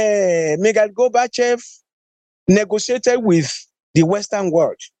Mikhail Gorbachev negotiated with the Western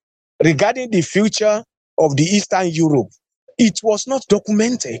world regarding the future of the Eastern Europe, it was not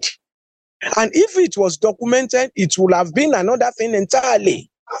documented. And if it was documented, it would have been another thing entirely.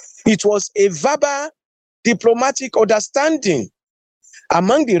 It was a verbal diplomatic understanding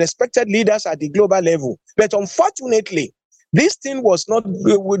among the respected leaders at the global level. But unfortunately, this thing was not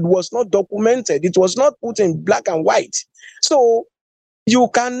documented. It was not put in black and white. So you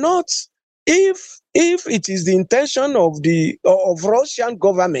cannot, if it is the intention of Russian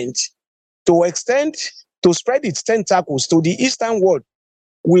government to extend to spread its tentacles to the Eastern world,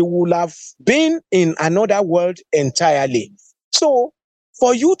 we would have been in another world entirely. So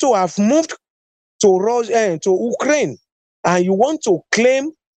for you to have moved to Russia, to Ukraine, and you want to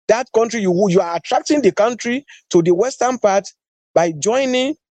claim that country, you are attracting the country to the Western part by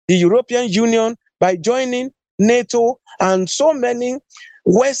joining the European Union, by joining NATO, and so many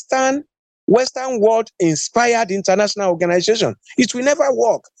Western world inspired international organizations. It will never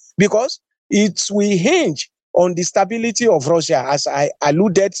work because it will hinge on the stability of Russia, as I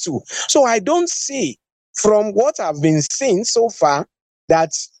alluded to. So I don't see, from what I've been seeing so far,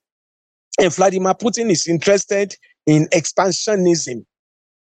 that Vladimir Putin is interested in expansionism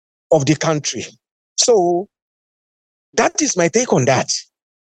of the country. So that is my take on that.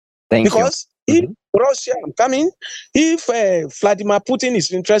 Because if Russia, if Vladimir Putin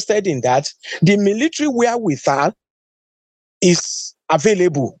is interested in that, the military wherewithal is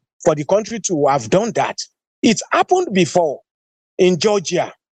available for the country to have done that. It happened before in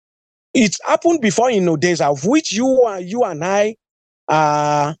Georgia. It happened before in Odessa, of which you and I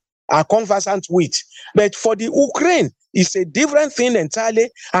are conversant with. But for the Ukraine, it's a different thing entirely.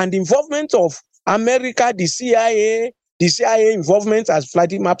 And the involvement of America, the CIA involvement, as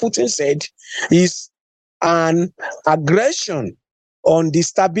Vladimir Putin said, is an aggression on the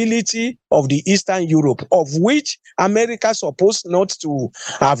stability of the Eastern Europe, of which America supposed not to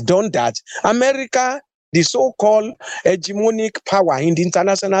have done that. America, the so-called hegemonic power in the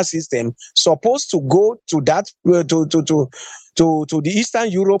international system, supposed to go to that to the Eastern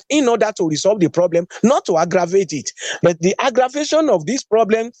Europe in order to resolve the problem, not to aggravate it. But the aggravation of this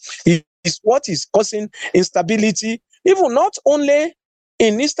problem is what is causing instability, even not only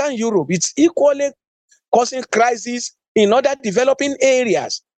in Eastern Europe, it's equally causing crisis in other developing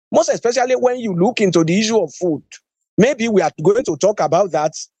areas, most especially when you look into the issue of food. Maybe we are going to talk about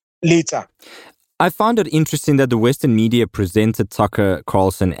that later. I found it interesting that the Western media presented Tucker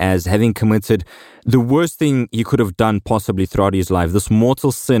Carlson as having committed the worst thing he could have done possibly throughout his life, this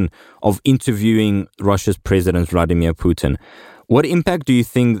mortal sin of interviewing Russia's President Vladimir Putin. What impact do you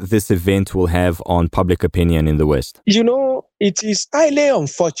think this event will have on public opinion in the West? You know, it is highly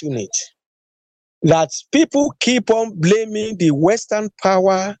unfortunate that people keep on blaming the Western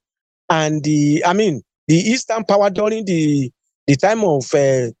power and the Eastern power during the time of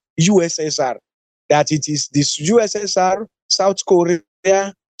USSR. That it is this USSR, South Korea,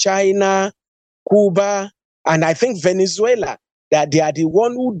 China, Cuba, and I think Venezuela, that they are the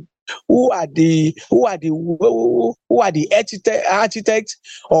one who are the architects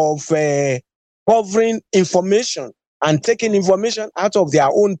of covering information and taking information out of their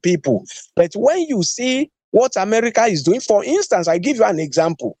own people. But when you see what America is doing, for instance, I give you an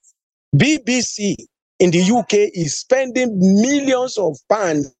example. BBC in the UK is spending millions of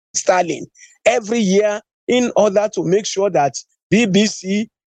pounds sterling every year in order to make sure that BBC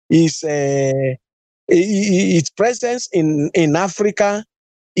is its presence in Africa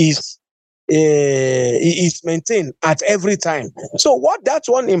is maintained at every time. So what that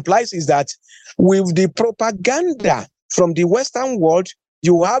one implies is that with the propaganda from the Western world,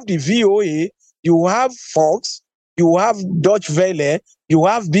 you have the VOA, you have Fox, you have Deutsche Welle, you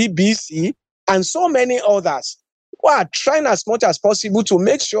have BBC, and so many others who are trying as much as possible to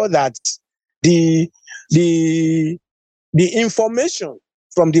make sure that the information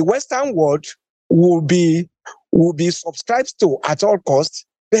from the Western world will be subscribed to at all costs.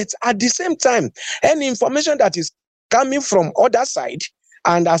 But at the same time, any information that is coming from other side,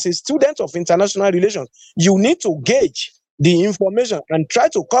 and as a student of international relations, you need to gauge the information and try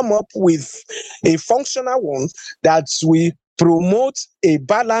to come up with a functional one that will promote a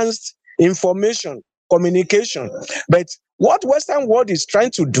balanced information communication. But what Western world is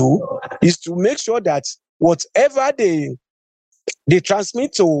trying to do is to make sure that whatever they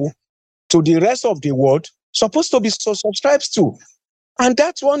transmit to the rest of the world supposed to be subscribed to. And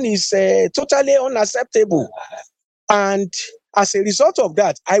that one is totally unacceptable. And as a result of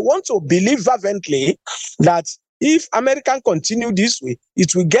that, I want to believe fervently that if America continue this way,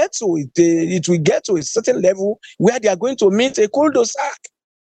 it will get to a certain level where they are going to meet a cul-de-sac.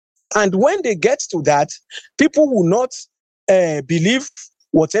 And when they get to that, people will not believe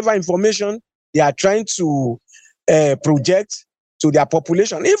whatever information they are trying to project to their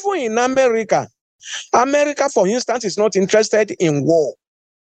population. Even in America, for instance, is not interested in war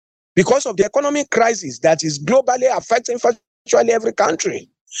because of the economic crisis that is globally affecting virtually every country.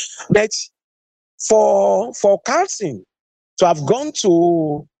 But for Carlson to have gone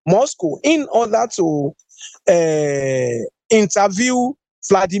to Moscow in order to interview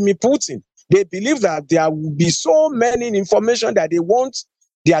Vladimir Putin, they believe that there will be so many information that they want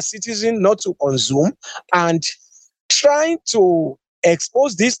their citizens not to consume, and trying to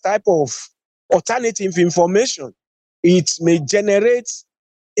expose this type of alternative information, it may generate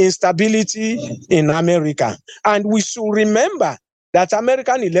instability in America. And we should remember that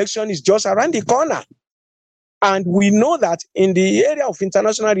American election is just around the corner. And we know that in the area of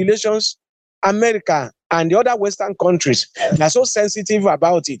international relations, America and the other Western countries, they are so sensitive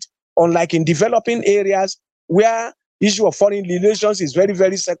about it. Unlike in developing areas where issue of foreign relations is very,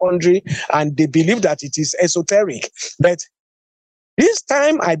 very secondary, and they believe that it is esoteric. But this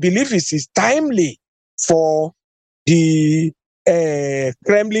time, I believe it is timely for the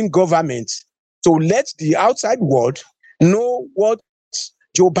Kremlin government to let the outside world know what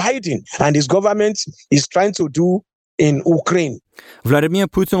Joe Biden and his government is trying to do in Ukraine. Vladimir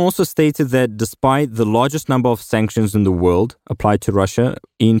Putin also stated that despite the largest number of sanctions in the world applied to Russia,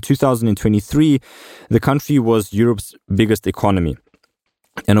 in 2023, the country was Europe's biggest economy.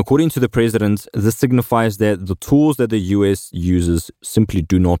 And according to the president, this signifies that the tools that the US uses simply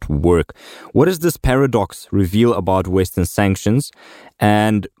do not work. What does this paradox reveal about Western sanctions?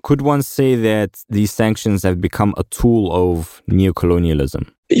 And could one say that these sanctions have become a tool of neocolonialism?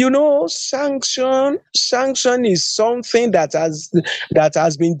 You know, sanction is something that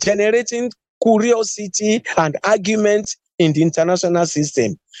has been generating curiosity and argument in the international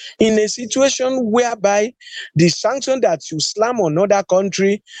system. In a situation whereby the sanction that you slam on another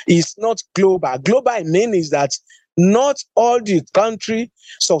country is not global. Global, I mean, is that not all the country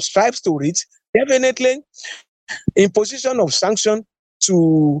subscribes to it. Definitely, imposition of sanction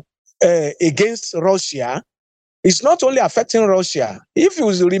to against Russia is not only affecting Russia. If you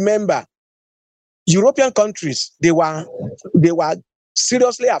remember, European countries, they were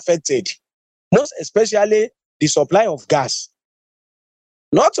seriously affected, most especially the supply of gas.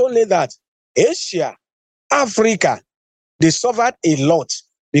 Not only that, Asia, Africa, they suffered a lot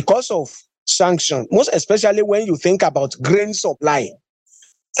because of sanctions, most especially when you think about grain supply.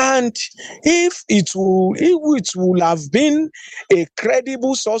 And if it will have been a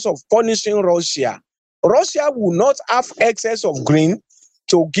credible source of punishing Russia, Russia will not have excess of grain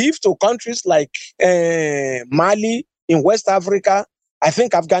to give to countries like Mali in West Africa, I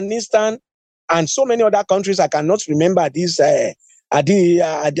think Afghanistan, and so many other countries I cannot remember at this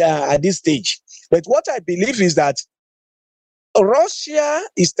stage. But what I believe is that Russia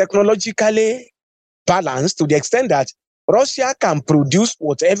is technologically balanced to the extent that Russia can produce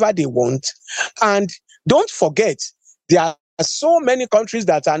whatever they want. And don't forget, there are so many countries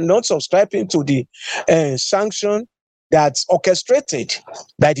that are not subscribing to the sanction that's orchestrated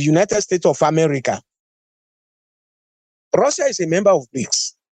by the United States of America. Russia is a member of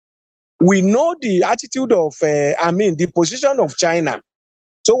BRICS. We know the attitude of, the position of China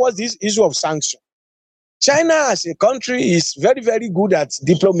towards this issue of sanction. China as a country is very, very good at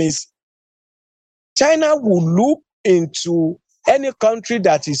diplomacy. China will look into any country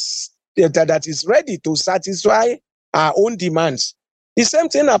that is ready to satisfy our own demands. The same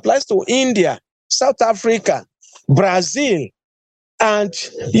thing applies to India, South Africa, Brazil. And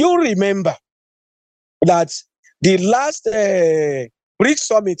you remember that the last BRICS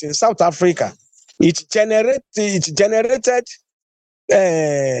summit in South Africa, it generated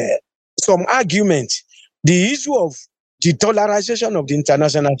some argument. The issue of the dollarization of the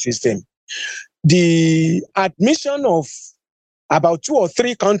international system, the admission of about 2 or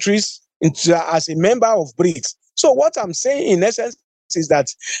 3 countries as a member of BRICS. So what I'm saying in essence is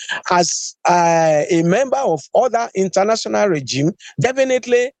that as a member of other international regime,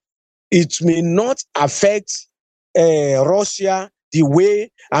 definitely it may not affect Russia the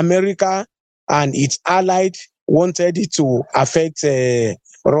way America and its allied wanted it to affect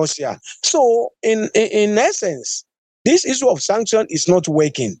Russia. So in essence, this issue of sanction is not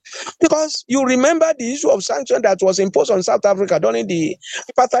working, because you remember the issue of sanction that was imposed on South Africa during the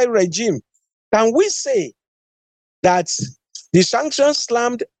apartheid regime. Can we say that the sanctions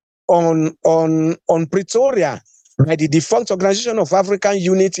slammed on Pretoria by the defunct Organization of African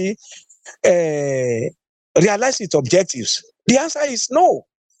Unity realized its objectives? The answer is no,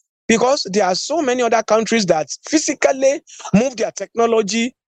 because there are so many other countries that physically move their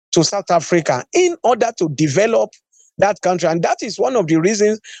technology to South Africa in order to develop that country. And that is one of the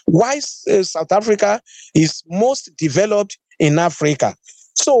reasons why South Africa is most developed in Africa.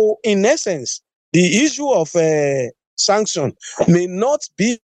 So in essence, the issue of sanction may not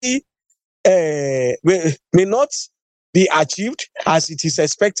be achieved as it is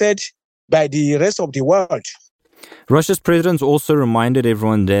expected by the rest of the world. Russia's president also reminded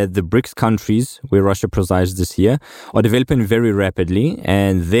everyone that the BRICS countries, where Russia presides this year, are developing very rapidly,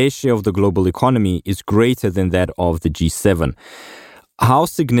 and their share of the global economy is greater than that of the G7. How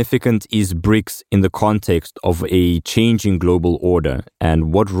significant is BRICS in the context of a changing global order,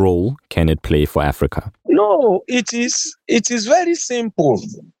 and what role can it play for Africa? No, it is very simple.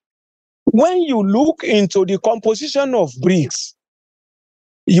 When you look into the composition of BRICS,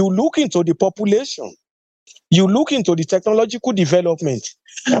 you look into the population, you look into the technological development,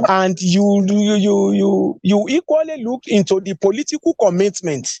 and you equally look into the political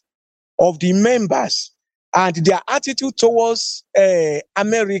commitment of the members and their attitude towards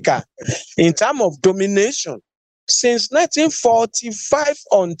America in terms of domination. Since 1945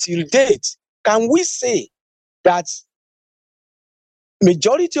 until date, can we say that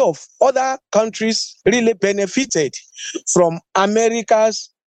majority of other countries really benefited from America's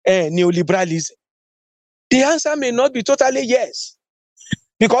neoliberalism? The answer may not be totally yes.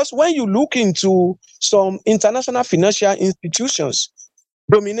 Because when you look into some international financial institutions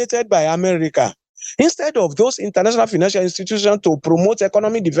dominated by America, instead of those international financial institutions to promote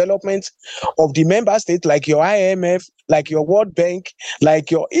economic development of the member states, like your IMF, like your World Bank,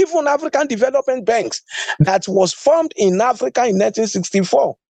 like your even African Development Banks, that was formed in Africa in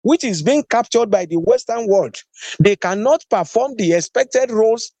 1964, which is being captured by the Western world, they cannot perform the expected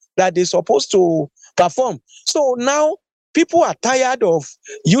roles that they're supposed to perform. So now people are tired of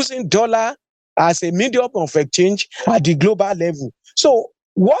using dollar as a medium of exchange at the global level. So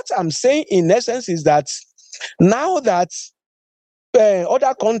what I'm saying in essence is that now that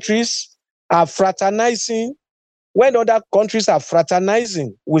other countries are fraternizing, when other countries are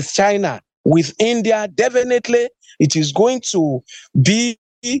fraternizing with China, with India, definitely it is going to be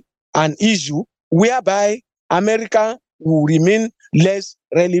an issue whereby America will remain less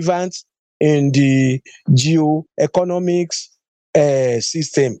relevant in the geoeconomics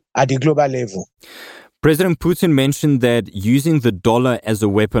system at the global level. President Putin mentioned that using the dollar as a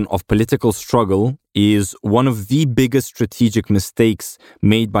weapon of political struggle is one of the biggest strategic mistakes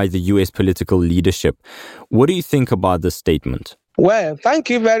made by the US political leadership. What do you think about this statement? Well, thank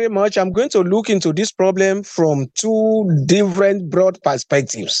you very much. I'm going to look into this problem from two different broad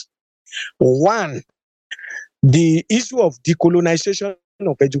perspectives. One, the issue of decolonization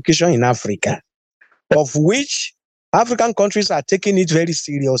of education in Africa, of which African countries are taking it very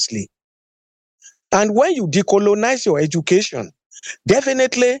seriously. And when you decolonize your education,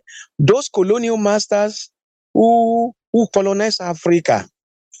 definitely those colonial masters who colonize Africa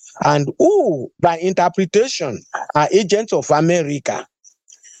and who, by interpretation, are agents of America,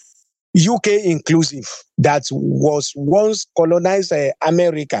 UK inclusive, that was once colonized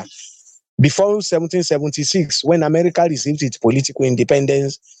America before 1776, when America received its political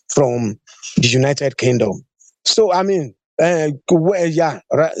independence from the United Kingdom. So, I mean, yeah.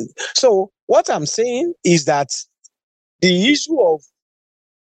 Right. So, what I'm saying is that the issue of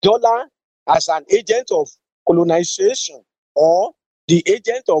dollar as an agent of colonization or the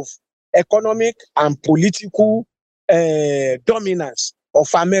agent of economic and political dominance of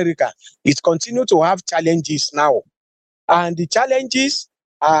America, it continues to have challenges now. And the challenges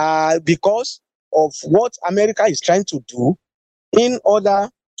are because of what America is trying to do in order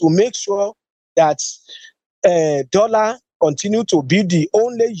to make sure that dollar continue to be the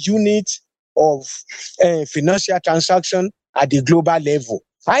only unit of financial transaction at the global level.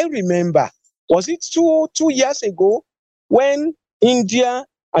 I remember, was it two years ago when India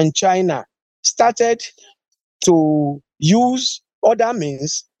and China started to use other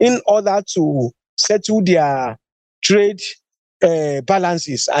means in order to settle their trade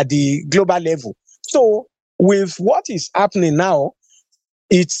balances at the global level. So with what is happening now,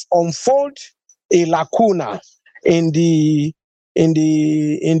 it's unfold a lacuna in the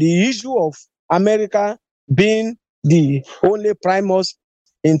issue of America being the only primus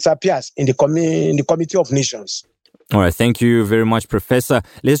inter pares in the Committee of Nations. All right, thank you very much, Professor.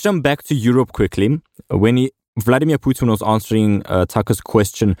 Let's jump back to Europe quickly. When Vladimir Putin was answering Tucker's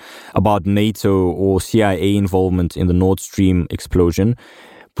question about NATO or CIA involvement in the Nord Stream explosion,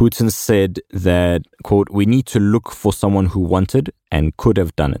 Putin said that, quote, "We need to look for someone who wanted and could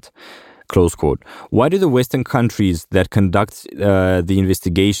have done it," close quote. Why do the Western countries that conduct the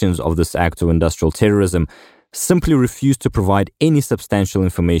investigations of this act of industrial terrorism simply refuse to provide any substantial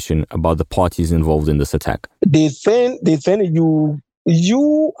information about the parties involved in this attack? They think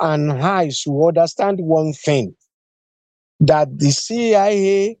you and I should understand one thing, that the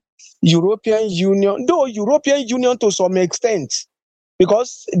CIA, European Union, though European Union to some extent,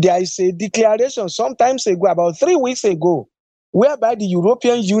 because there is a declaration sometimes ago, about 3 weeks ago, whereby the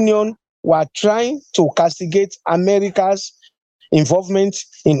European Union were trying to castigate America's involvement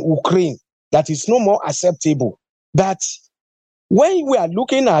in Ukraine. That is no more acceptable. But when we are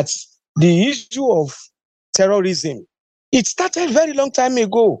looking at the issue of terrorism, It started very long time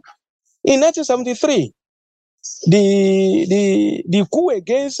ago. In 1973, the coup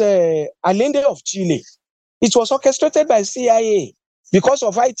against Allende of Chile, it was orchestrated by CIA because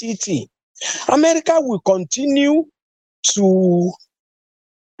of ITT. America will continue to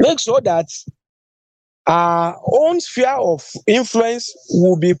make sure that our own sphere of influence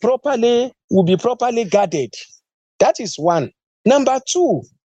will be properly guarded. That is one. Number two,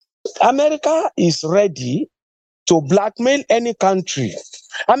 America is ready to blackmail any country.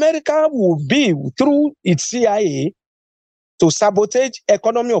 America will be through its CIA to sabotage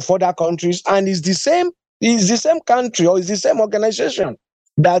economy of other countries, and it's the same country or it's the same organization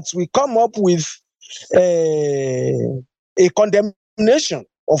that will come up with a condemnation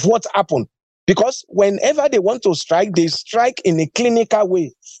of what happened. Because whenever they want to strike, they strike in a clinical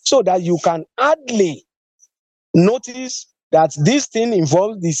way so that you can hardly notice that this thing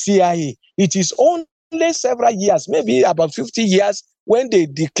involves the CIA. It is only several years, maybe about 50 years, when they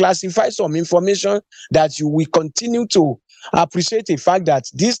declassify some information that you will continue to appreciate the fact that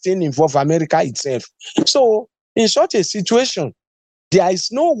this thing involves America itself. So in such a situation, there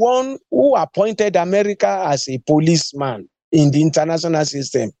is no one who appointed America as a policeman in the international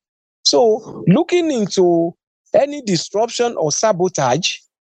system. So looking into any disruption or sabotage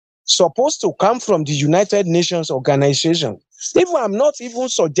supposed to come from the United Nations organization. Even I'm not even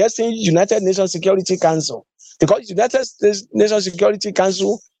suggesting United Nations Security Council, because United Nations Security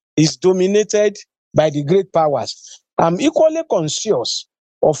Council is dominated by the great powers. I'm equally conscious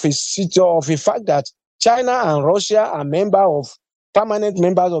of a fact that China and Russia are permanent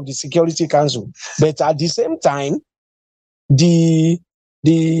members of the Security Council. But at the same time, the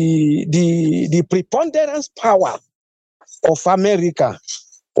preponderance power of America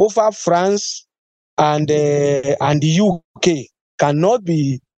over France and the UK cannot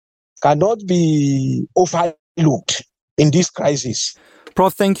be overlooked in this crisis.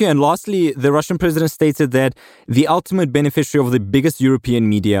 Prof, thank you. And lastly, the Russian president stated that the ultimate beneficiary of the biggest European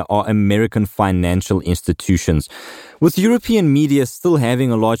media are American financial institutions. With European media still having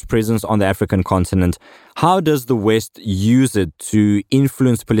a large presence on the African continent, how does the West use it to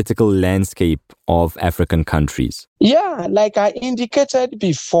influence political landscape of African countries? Yeah, like I indicated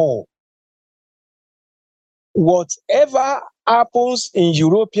before, whatever happens in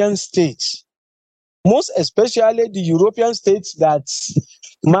European states, most especially the European states that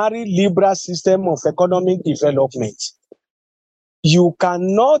marry liberal system of economic development, you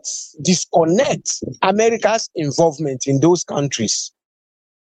cannot disconnect America's involvement in those countries.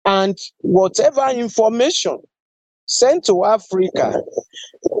 And whatever information sent to Africa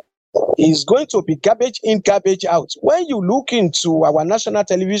is going to be garbage in, garbage out. When you look into our national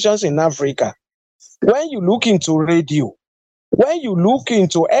televisions in Africa, when you look into radio, when you look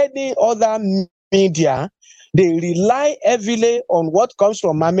into any other media, they rely heavily on what comes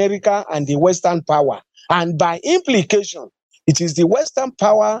from America and the Western power. And by implication, it is the Western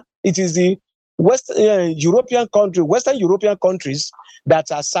power, it is the Western European countries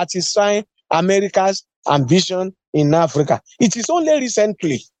that are satisfying America's ambition in Africa. It is only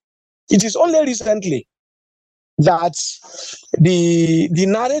recently that the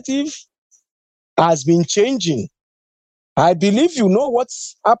narrative has been changing. I believe you know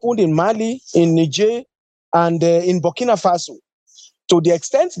what's happened in Mali, in Niger, and in Burkina Faso, to the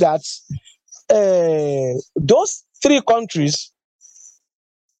extent that those three countries,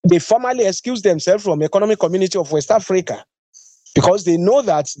 they formally excuse themselves from Economic Community of West Africa, because they know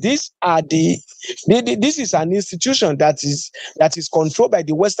that this is an institution that is controlled by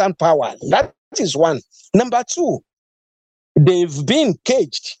the Western power. That is one. Number two, they've been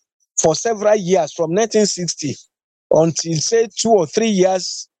caged for several years, from 1960 until, say, 2 or 3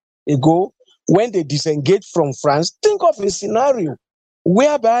 years ago, when they disengaged from France. Think of a scenario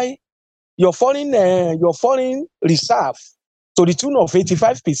whereby your foreign reserve, to the tune of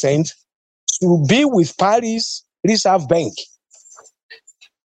 85%, to be with Paris Reserve Bank.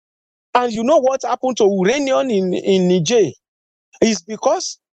 And you know what happened to uranium in Niger? It's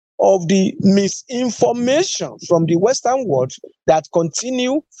because of the misinformation from the Western world that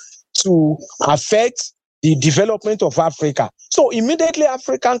continue to affect the development of Africa. So immediately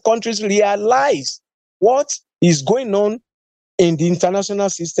African countries realize what is going on in the international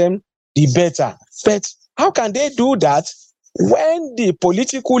system, the better. But how can they do that when the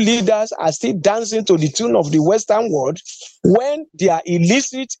political leaders are still dancing to the tune of the Western world, when their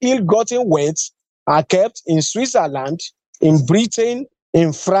illicit, ill-gotten wealth are kept in Switzerland, in Britain,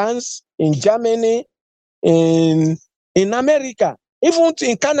 in France, in Germany, in America, even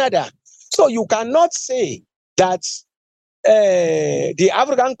in Canada? So you cannot say that the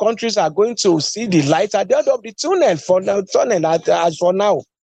African countries are going to see the light at the end of the tunnel as for now.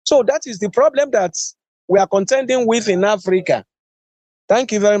 So that is the problem that we are contending with in Africa.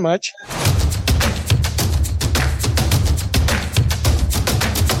 Thank you very much.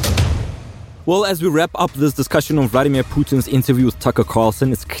 Well, as we wrap up this discussion on Vladimir Putin's interview with Tucker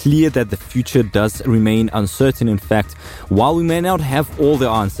Carlson, it's clear that the future does remain uncertain. In fact, while we may not have all the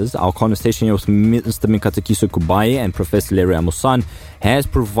answers, our conversation here with Mr. Minkatakiso Kubaye and Professor Larry Amusan has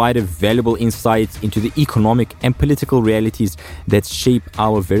provided valuable insights into the economic and political realities that shape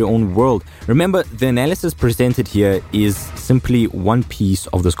our very own world. Remember, the analysis presented here is simply one piece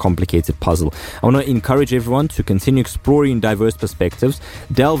of this complicated puzzle. I want to encourage everyone to continue exploring diverse perspectives,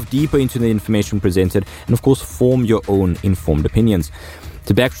 delve deeper into the information presented, and of course, form your own informed opinions.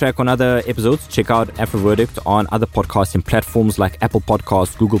 To backtrack on other episodes, check out AfroVerdict on other podcasting platforms like Apple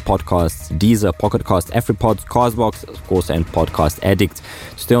Podcasts, Google Podcasts, Deezer, Pocket Cast, AfriPods, Castbox, of course, and Podcast Addict.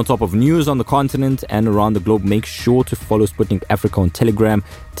 To stay on top of news on the continent and around the globe, make sure to follow Sputnik Africa on Telegram,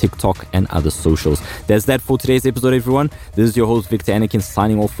 TikTok, and other socials. That's that for today's episode, everyone. This is your host, Victor Anakin,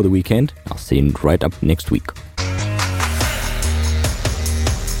 signing off for the weekend. I'll see you right up next week.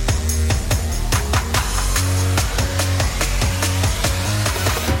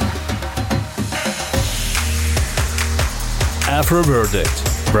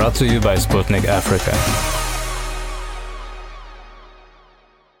 AfroVerdict, brought to you by Sputnik Africa.